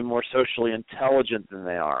he's going to be more socially intelligent than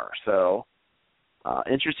they are. So,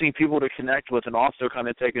 interesting people to connect with, and also kind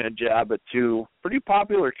of taking a jab at 2 pretty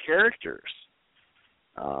popular characters.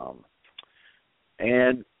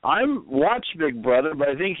 And I'm watch Big Brother, but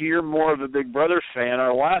I think you're more of a Big Brother fan.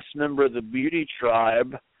 Our last member of the Beauty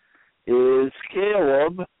Tribe is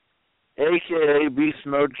Caleb, a.k.a. Beast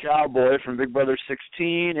Mode Cowboy from Big Brother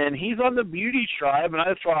 16, and he's on the Beauty Tribe, and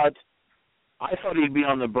I thought he'd be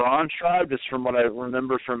on the Braun Tribe, just from what I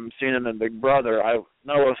remember from seeing him in Big Brother.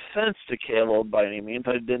 No offense to Caleb by any means.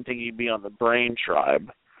 I didn't think he'd be on the Brain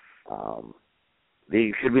Tribe.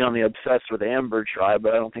 He could be on the Obsessed with Amber Tribe,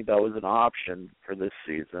 but I don't think that was an option for this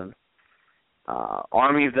season.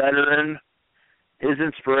 Army veteran. His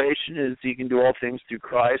inspiration is he can do all things through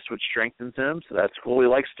Christ, which strengthens him, so that's cool. He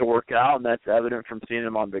likes to work out, and that's evident from seeing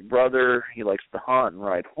him on Big Brother. He likes to hunt and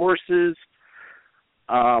ride horses.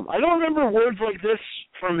 I don't remember words like this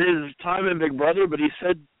from his time in Big Brother, but he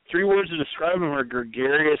said 3 words to describe him are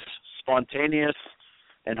gregarious, spontaneous,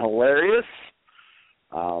 and hilarious.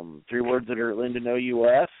 3 words that are Linda No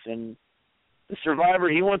US, and the Survivor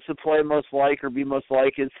he wants to play most like or be most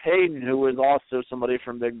like is Hayden, who is also somebody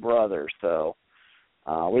from Big Brother. So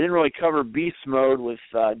we didn't really cover beast mode with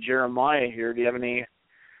Jeremiah here. Do you have any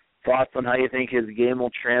thoughts on how you think his game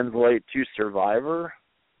will translate to Survivor?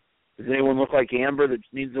 Does anyone look like Amber that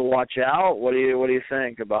needs to watch out? What do you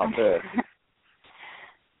think about this?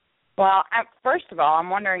 Well, first of all, I'm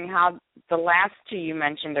wondering how the last two you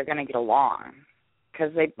mentioned are going to get along,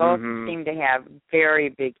 because they both seem to have very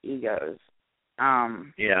big egos.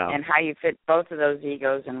 Yeah. And how you fit both of those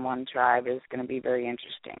egos in one tribe is going to be very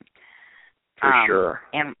interesting. For sure.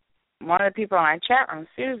 And one of the people in our chat room,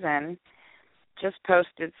 Susan, just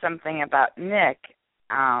posted something about Nick.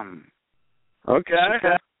 Okay.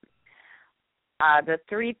 The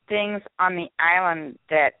 3 things on the island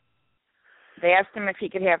that they asked him if he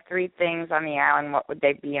could have 3 things on the island, what would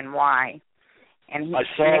they be and why? And I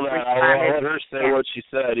saw that. I'll let her say what she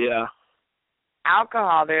said, yeah.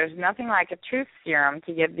 Alcohol. There's nothing like a truth serum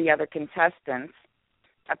to give the other contestants,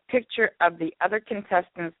 a picture of the other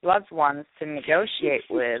contestants' loved ones to negotiate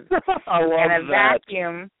with, I love and that.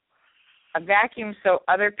 A vacuum so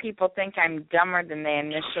other people think I'm dumber than they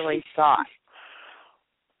initially thought.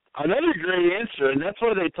 Another great answer, and that's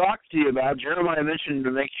what they talked to you about. Jeremiah mentioned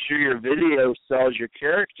to make sure your video sells your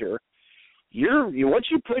character. What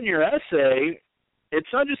you put in your essay, it's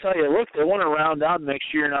not just how you look. They want to round out and make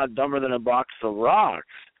sure you're not dumber than a box of rocks.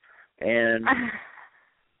 And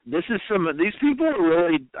these people are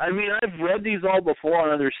really, I mean, I've read these all before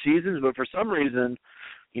on other seasons, but for some reason,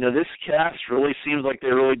 this cast really seems like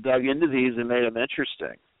they really dug into these and made them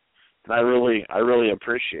interesting. And I really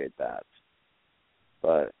appreciate that.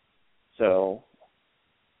 But, so,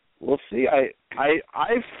 we'll see. I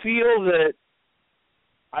feel that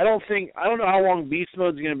I don't know how long Beast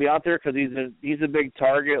Mode's going to be out there, because he's a big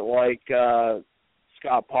target like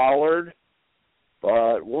Scott Pollard,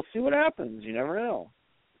 but we'll see what happens. You never know.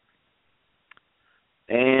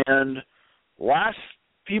 And last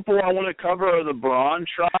people I want to cover are the Braun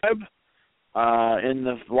tribe. In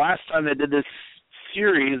the last time they did this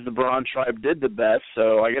series, the Braun tribe did the best,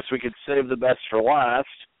 so I guess we could save the best for last.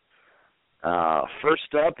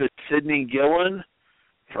 First up is Sydney Gillen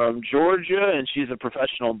from Georgia, and she's a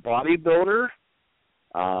professional bodybuilder.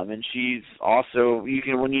 And she's also,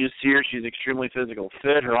 when you see her, she's extremely physical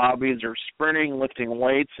fit. Her hobbies are sprinting, lifting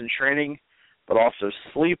weights, and training, but also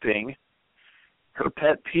sleeping. Her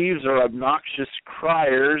pet peeves are obnoxious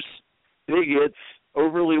criers, bigots,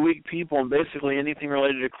 overly weak people, and basically anything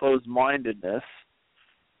related to closed-mindedness.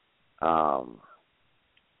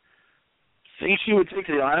 Things she would take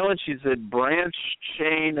to the island, she said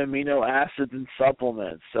branch-chain amino acids and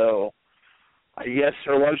supplements. So I guess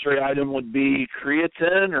her luxury item would be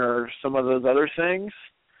creatine or some of those other things.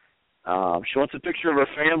 She wants a picture of her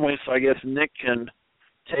family, so I guess Nick can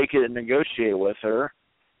take it and negotiate with her.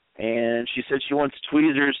 And she said she wants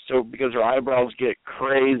tweezers because her eyebrows get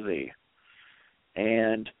crazy.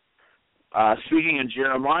 And speaking of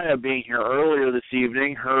Jeremiah being here earlier this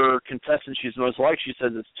evening, her contestant she's most like, she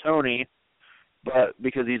says it's Tony, but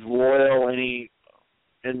because he's loyal and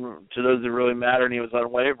to those that really matter, and he was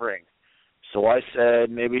unwavering. So I said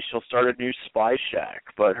maybe she'll start a new spy shack,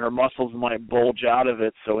 but her muscles might bulge out of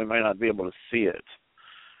it, so we might not be able to see it.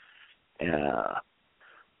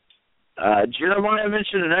 Jeremiah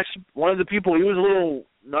mentioned one of the people he was a little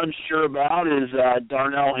unsure about is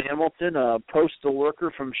Darnell Hamilton, a postal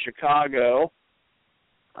worker from Chicago.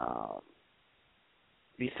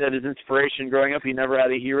 He said his inspiration growing up, he never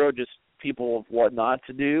had a hero, just people of what not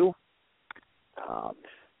to do.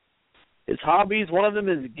 His hobbies, one of them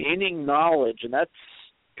is gaining knowledge, and that's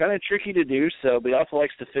kind of tricky to do, but he also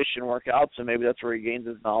likes to fish and work out, so maybe that's where he gains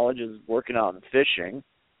his knowledge, is working out and fishing.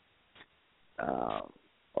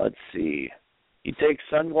 Let's see. He takes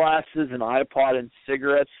sunglasses, an iPod, and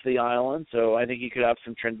cigarettes to the island, so I think he could have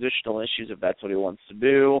some transitional issues if that's what he wants to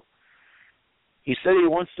do. He said he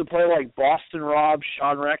wants to play like Boston Rob,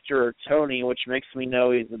 Sean Rector, or Tony, which makes me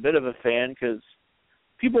know he's a bit of a fan because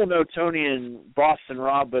people know Tony and Boston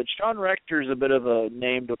Rob, but Sean Rector's a bit of a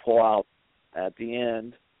name to pull out at the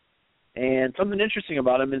end. And something interesting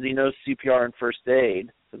about him is he knows CPR and first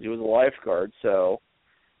aid because he was a lifeguard, so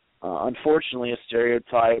unfortunately, a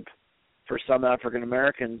stereotype for some African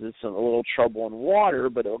Americans is a little trouble in water,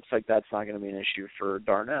 but it looks like that's not going to be an issue for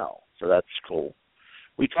Darnell, so that's cool.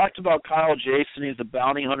 We talked about Kyle Jason. He's a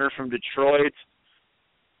bounty hunter from Detroit,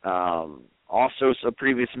 also a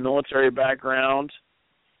previous military background.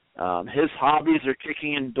 His hobbies are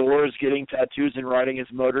kicking in doors, getting tattoos, and riding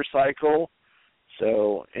his motorcycle.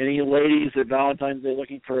 So any ladies at Valentine's Day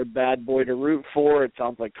looking for a bad boy to root for, it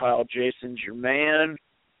sounds like Kyle Jason's your man.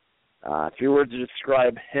 If you were to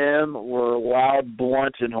describe him, we're loud,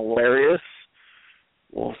 blunt, and hilarious.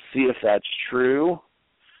 We'll see if that's true.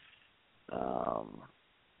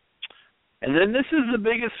 And then this is the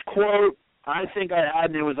biggest quote I think I had,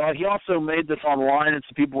 and it was he also made this online, and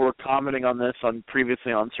some people were commenting on this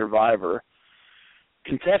previously on Survivor.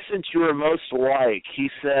 Contestants you are most like, he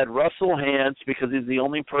said, Russell Hantz, because he's the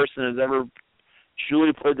only person who's ever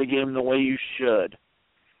truly played the game the way you should.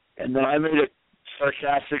 And then I made a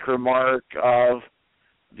sarcastic remark of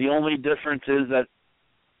the only difference is that,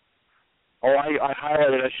 I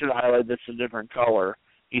highlighted, I should have highlighted this a different color.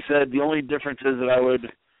 He said the only difference is that I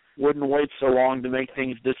wouldn't wait so long to make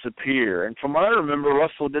things disappear. And from what I remember,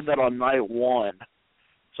 Russell did that on night 1.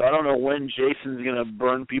 So I don't know when Jason's going to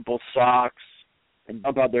burn people's socks and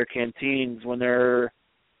dump out their canteens when they're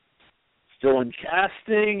still in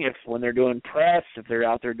casting, when they're doing press, if they're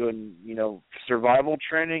out there doing, survival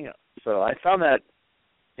training. So I found that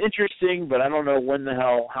interesting, but I don't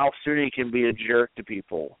know how soon he can be a jerk to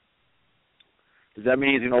people. Does that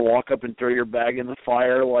mean he's going to walk up and throw your bag in the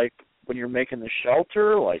fire like when you're making the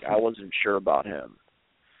shelter? I wasn't sure about him.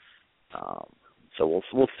 So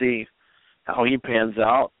we'll see how he pans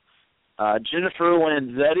out. Jennifer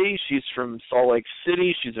Lanzetti, she's from Salt Lake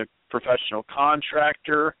City. She's a professional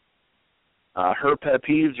contractor. Her pet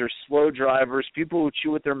peeves are slow drivers, people who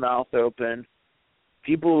chew with their mouth open,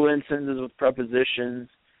 people who end sentences with prepositions,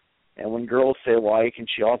 and when girls say like, and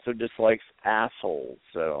she also dislikes assholes.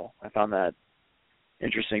 So I found that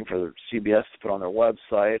interesting for CBS to put on their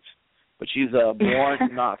website. But she's a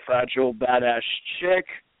blunt, not fragile, badass chick.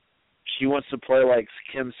 She wants to play like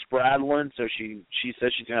Kim Spradlin, so she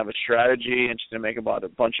says she's going to have a strategy and she's going to make about a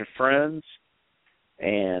bunch of friends.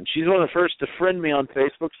 And she's one of the first to friend me on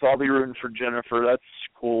Facebook, so I'll be rooting for Jennifer. That's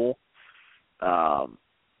cool. Scott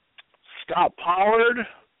Pollard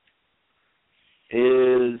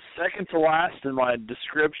is second to last in my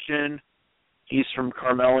description. He's from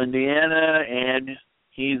Carmel, Indiana, and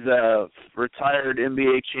he's a retired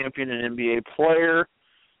NBA champion and NBA player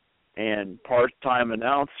and part-time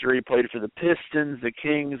announcer. He played for the Pistons, the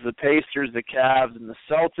Kings, the Pacers, the Cavs, and the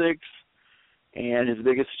Celtics. And his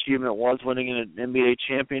biggest achievement was winning an NBA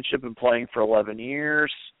championship and playing for 11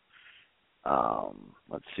 years.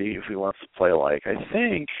 Let's see if he wants to play like. I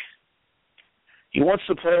think he wants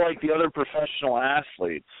to play like the other professional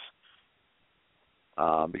athletes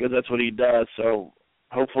because that's what he does. So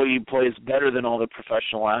hopefully he plays better than all the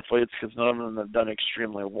professional athletes because none of them have done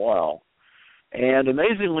extremely well. And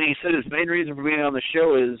amazingly, he said his main reason for being on the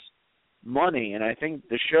show is money, and I think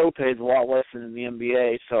the show pays a lot less than the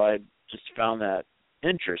NBA, so I just found that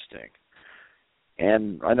interesting.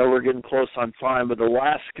 And I know we're getting close on time, but the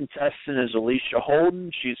last contestant is Alicia Holden.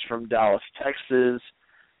 She's from Dallas, Texas,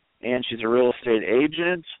 and she's a real estate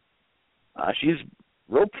agent. She's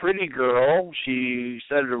a real pretty girl. She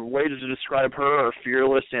said her ways to describe her are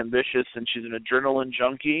fearless, ambitious, and she's an adrenaline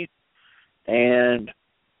junkie. And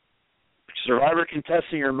Survivor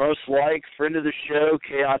contestant you're most like, friend of the show,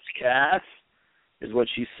 Chaos Cass, is what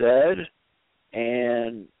she said.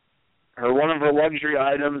 And one of her luxury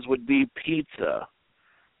items would be pizza,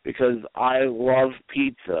 because I love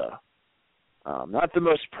pizza. Not the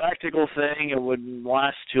most practical thing, it wouldn't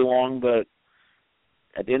last too long, but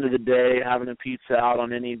at the end of the day, having a pizza out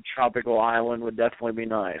on any tropical island would definitely be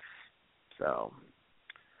nice. So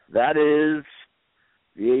that is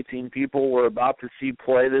the 18 people we're about to see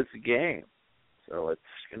play this game. So it's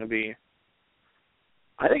going to be,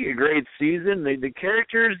 I think, a great season. The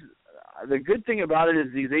characters, the good thing about it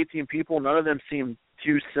is these 18 people, none of them seem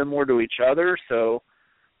too similar to each other, so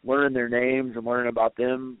learning their names and learning about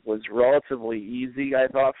them was relatively easy, I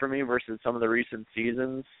thought, for me, versus some of the recent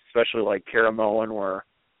seasons, especially like Caramoan, where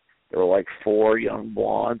there were like 4 young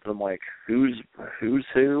blondes. I'm like, who's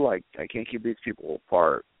who? Like, I can't keep these people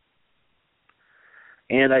apart.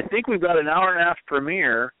 And I think we've got an hour-and-a-half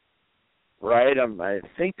premiere, right? I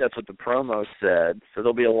think that's what the promo said. So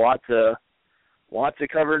there'll be a lot to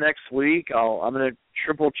cover next week. I'm going to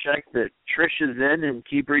triple-check that Trish is in and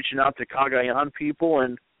keep reaching out to Cagayan people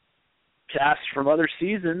and cast from other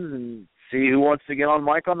seasons and see who wants to get on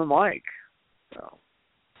Mike on the mic. So.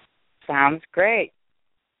 Sounds great.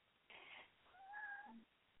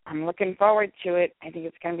 I'm looking forward to it. I think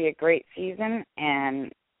it's going to be a great season,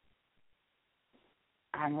 and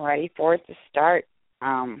I'm ready for it to start.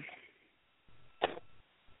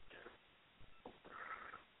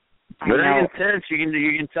 Very intense.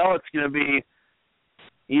 You can tell it's going to be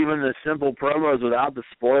even the simple promos without the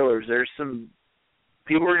spoilers. There's some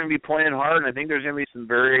people are going to be playing hard, and I think there's going to be some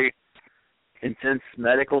very intense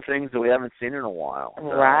medical things that we haven't seen in a while. So.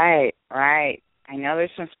 Right. I know there's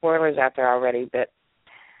some spoilers out there already, but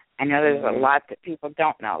I know there's a lot that people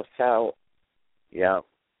don't know, so yeah,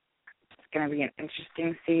 it's going to be an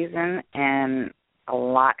interesting season and a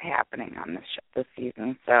lot happening on this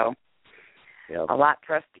season. So a lot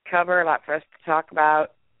for us to cover, a lot for us to talk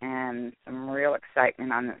about, and some real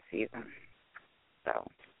excitement on this season. So,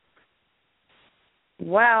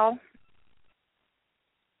 well,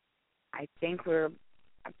 I think we're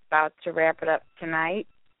about to wrap it up tonight.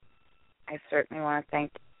 I certainly want to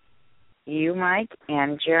thank you, Mike,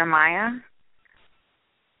 and Jeremiah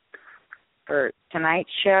for tonight's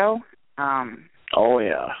show. Oh,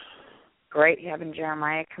 yeah. Great having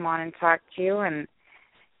Jeremiah come on and talk to you and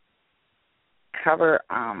cover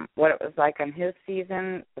what it was like on his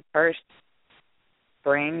season, the first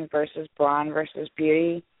Brain versus Braun versus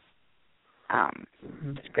Beauty.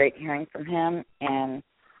 It's great hearing from him, and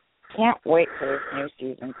can't wait for this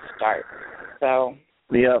new season to start. So,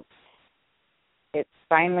 yep, it's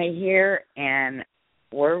finally here, and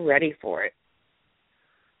we're ready for it.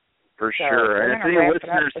 For sure. And if any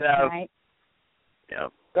listeners have... Yeah.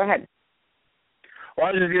 Go ahead. Well,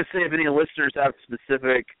 I was just going to say, if any listeners have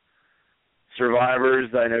specific survivors,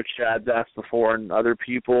 I know Chad's asked before, and other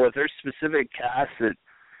people, if there's specific casts that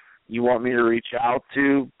you want me to reach out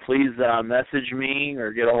to, please message me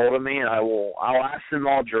or get a hold of me, and I'll ask them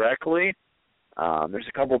all directly. There's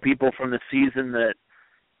a couple people from the season that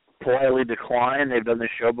politely decline. They've done the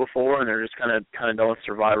show before, and they're just kind of done with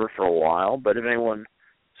Survivor for a while. But if anyone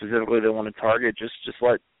specifically they want to target, just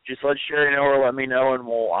let Sherry know or let me know, and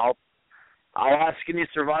I'll ask any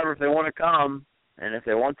Survivor if they want to come, and if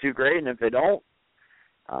they want to, great, and if they don't,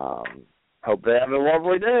 hope they have a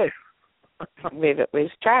lovely day. We've at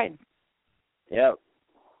least tried. Yep.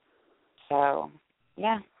 So,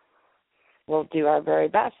 yeah, we'll do our very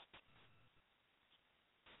best.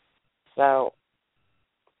 So,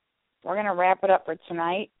 we're going to wrap it up for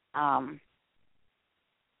tonight,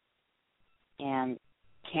 and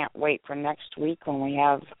can't wait for next week when we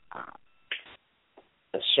have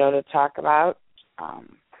a show to talk about. I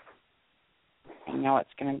know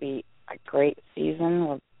it's going to be a great season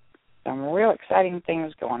with some real exciting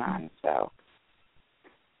things going on. So,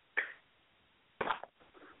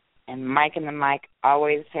 and Mike and the Mike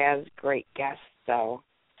always has great guests, so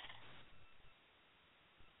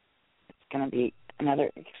it's going to be another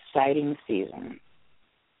exciting season.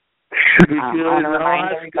 I want to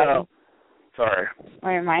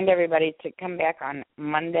remind everybody to come back on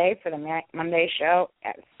Monday for the Monday show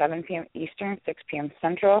at 7 p.m. Eastern, 6 p.m.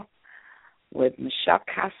 Central with Michelle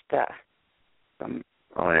Costa from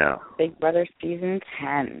Big Brother Season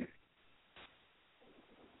 10.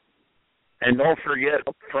 And don't forget,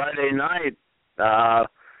 Friday night, DVR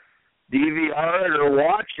it or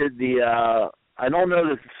watch it. I don't know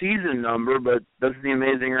the season number, but does the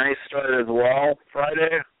Amazing Race start as well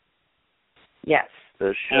Friday? Yes.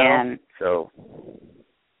 The show. And so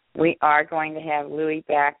we are going to have Louie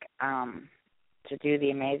back to do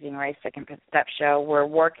the Amazing Race Second Step show. We're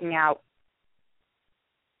working out.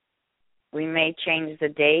 We may change the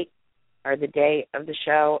date or the day of the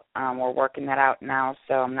show. We're working that out now,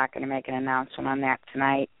 so I'm not going to make an announcement on that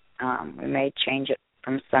tonight. We may change it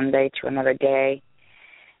from Sunday to another day.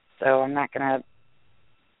 So I'm not going to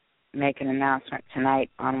make an announcement tonight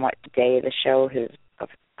on what day the show of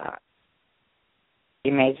The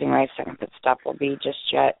Amazing Race Second Pit Stop will be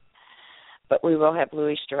just yet. But we will have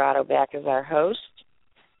Louis Storado back as our host,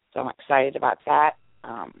 so I'm excited about that.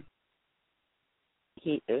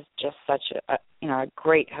 He is just such a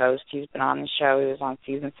great host. He's been on the show. He was on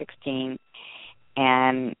season 16,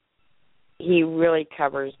 and he really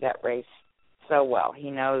covers that race so well. He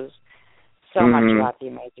knows so much about the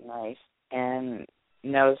Amazing Race and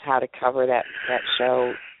knows how to cover that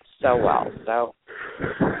show so well. So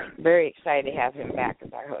very excited to have him back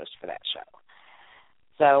as our host for that show.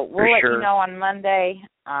 So we'll let you know on Monday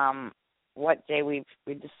what day we've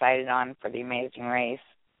decided on for the Amazing Race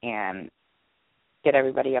and get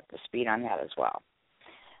everybody up to speed on that as well.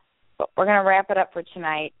 But we're going to wrap it up for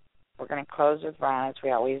tonight. We're going to close with Ron, as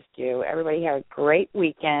we always do. Everybody have a great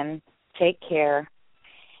weekend. Take care.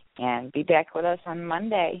 And be back with us on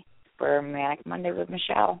Monday for Manic Monday with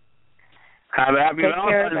Michelle. Have a happy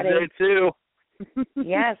Valentine's Day, too.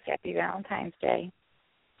 Yes, happy Valentine's Day.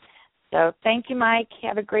 So thank you, Mike.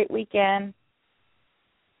 Have a great weekend.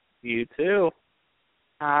 You too.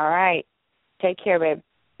 All right. Take care, babe.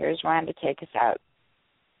 Here's Ron to take us out.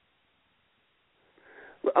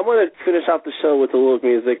 I'm going to finish off the show with a little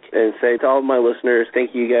music and say to all of my listeners,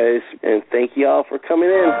 thank you guys, and thank you all for coming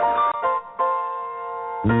in.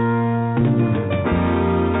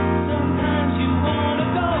 Sometimes you want to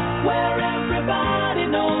go where everybody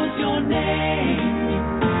knows your name.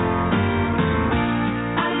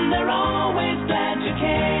 And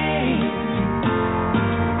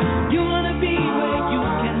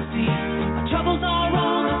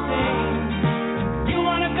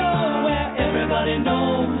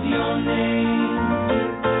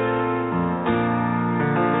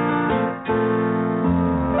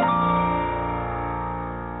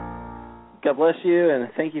God bless you, and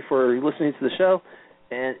thank you for listening to the show.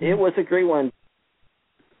 And it was a great one.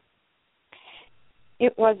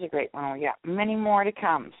 It was a great one. We got many more to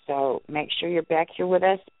come. So make sure you're back here with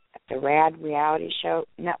us at the Rad Reality Show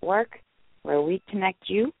Network, where we connect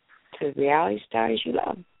you to the reality stars you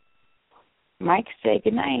love. Mike, say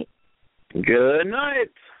good night. Good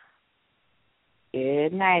night.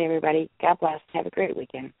 Good night, everybody. God bless. Have a great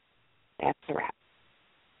weekend. That's a wrap.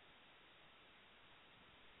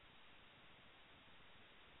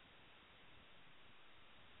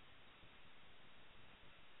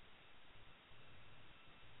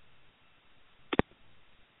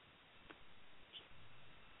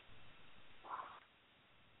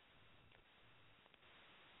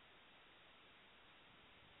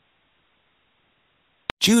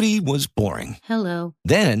 Judy was boring. Hello.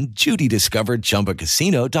 Then Judy discovered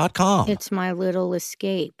ChumbaCasino.com. It's my little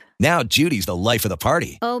escape. Now Judy's the life of the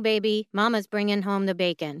party. Oh, baby, mama's bringing home the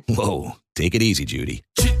bacon. Whoa, take it easy, Judy.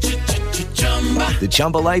 The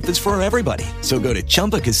Chumba life is for everybody. So go to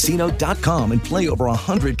ChumbaCasino.com and play over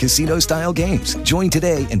 100 casino-style games. Join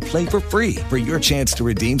today and play for free for your chance to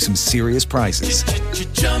redeem some serious prizes.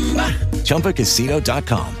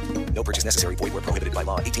 ChumbaCasino.com. No purchase necessary. Void where prohibited by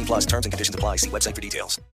law. 18+ terms and conditions apply. See website for details.